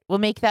make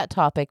that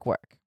topic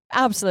work.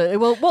 Absolutely.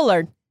 We'll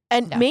learn.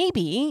 And Yeah.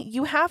 maybe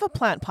you have a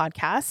plant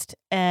podcast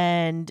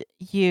and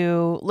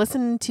you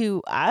listen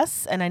to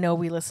us, and I know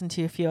we listen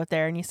to a few out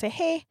there, and you say,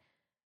 hey,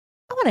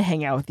 I want to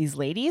hang out with these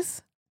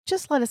ladies.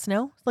 Just let us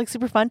know. It's like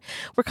super fun.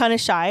 We're kind of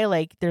shy.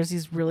 Like there's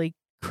these really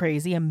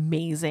crazy,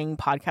 amazing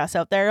podcasts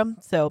out there.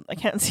 So I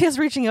can't see us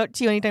reaching out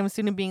to you anytime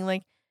soon and being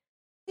like,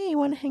 hey, you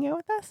want to hang out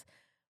with us?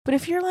 But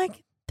if you're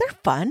like, they're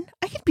fun,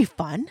 I could be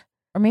fun.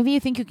 Or maybe you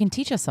think you can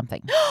teach us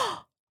something.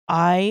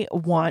 I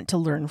want to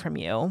learn from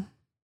you.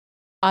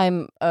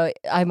 I'm a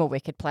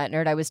wicked plant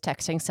nerd. I was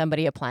texting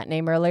somebody a plant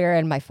name earlier,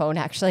 and my phone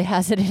actually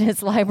has it in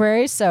its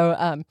library.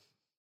 So,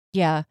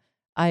 yeah,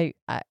 I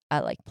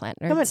like plant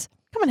nerds.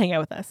 Come and hang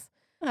out with us.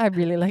 I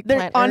really like There,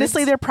 plant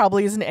honestly, nerds. there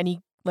probably isn't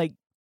any like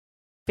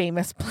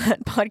famous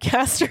plant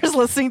podcasters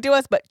listening to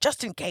us, but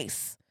just in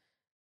case,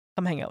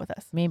 come hang out with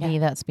us. Maybe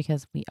that's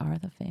because we are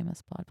the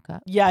famous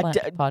podcast. Yeah,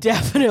 podcast.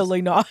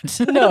 definitely not.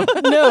 No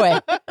way.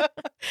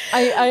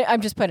 I'm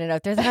just putting it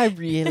out there that I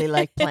really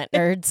like plant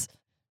nerds.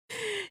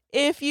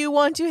 If you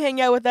want to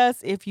hang out with us,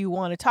 if you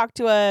want to talk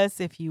to us,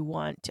 if you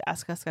want to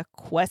ask us a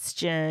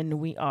question,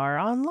 we are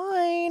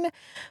online.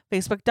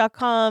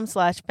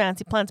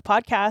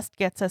 Facebook.com/fancyplantspodcast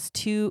gets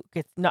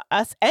not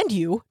us and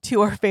you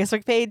to our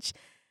Facebook page.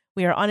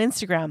 We are on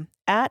Instagram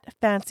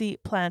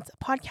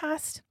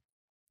 @fancyplantspodcast.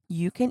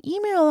 You can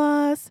email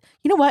us.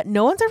 You know what?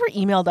 No one's ever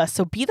emailed us,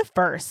 so be the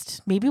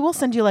first. Maybe we'll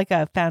send you like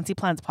a Fancy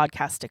Plants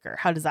podcast sticker.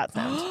 How does that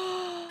sound?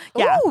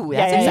 Yeah. Ooh,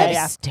 Yeah, that's yeah, exciting.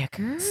 yeah.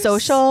 Stickers?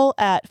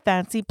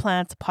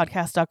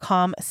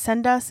 social@fancyplantspodcast.com.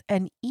 Send us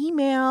an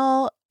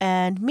email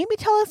and maybe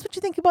tell us what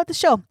you think about the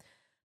show.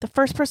 The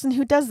first person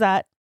who does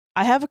that,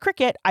 I have a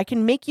Cricut. I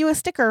can make you a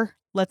sticker.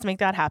 Let's make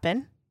that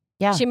happen.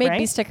 Yeah. She made right?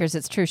 these stickers.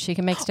 It's true. She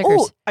can make stickers.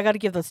 Oh, I got to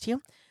give those to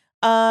you.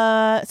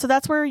 So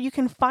that's where you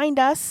can find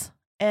us.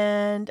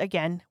 And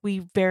again, we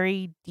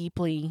very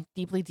deeply,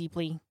 deeply,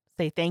 deeply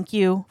say thank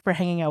you for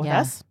hanging out with Yeah.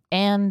 us.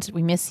 And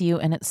we miss you,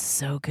 and it's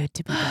so good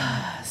to be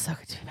back. So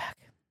good to be back.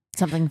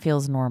 Something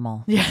feels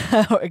normal.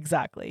 Yeah,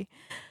 exactly.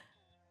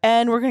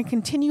 And we're going to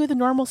continue the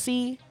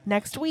normalcy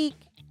next week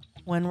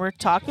when we're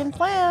talking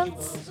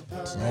plants. It's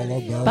all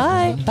about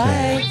Bye. them Bye.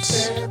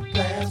 plants.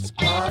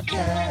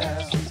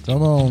 Podcast.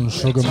 Come on,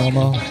 sugar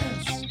mama.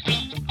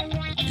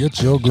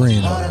 Get your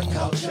green on.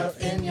 Culture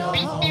in your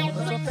home is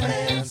a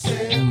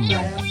fancy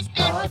plants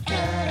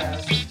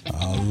podcast.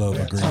 I love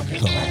a green thumb.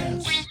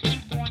 Plants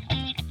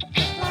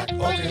like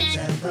orchids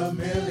and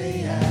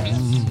bromeliads.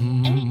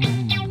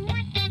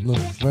 The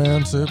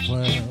fancy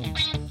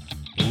plants.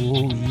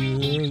 Oh,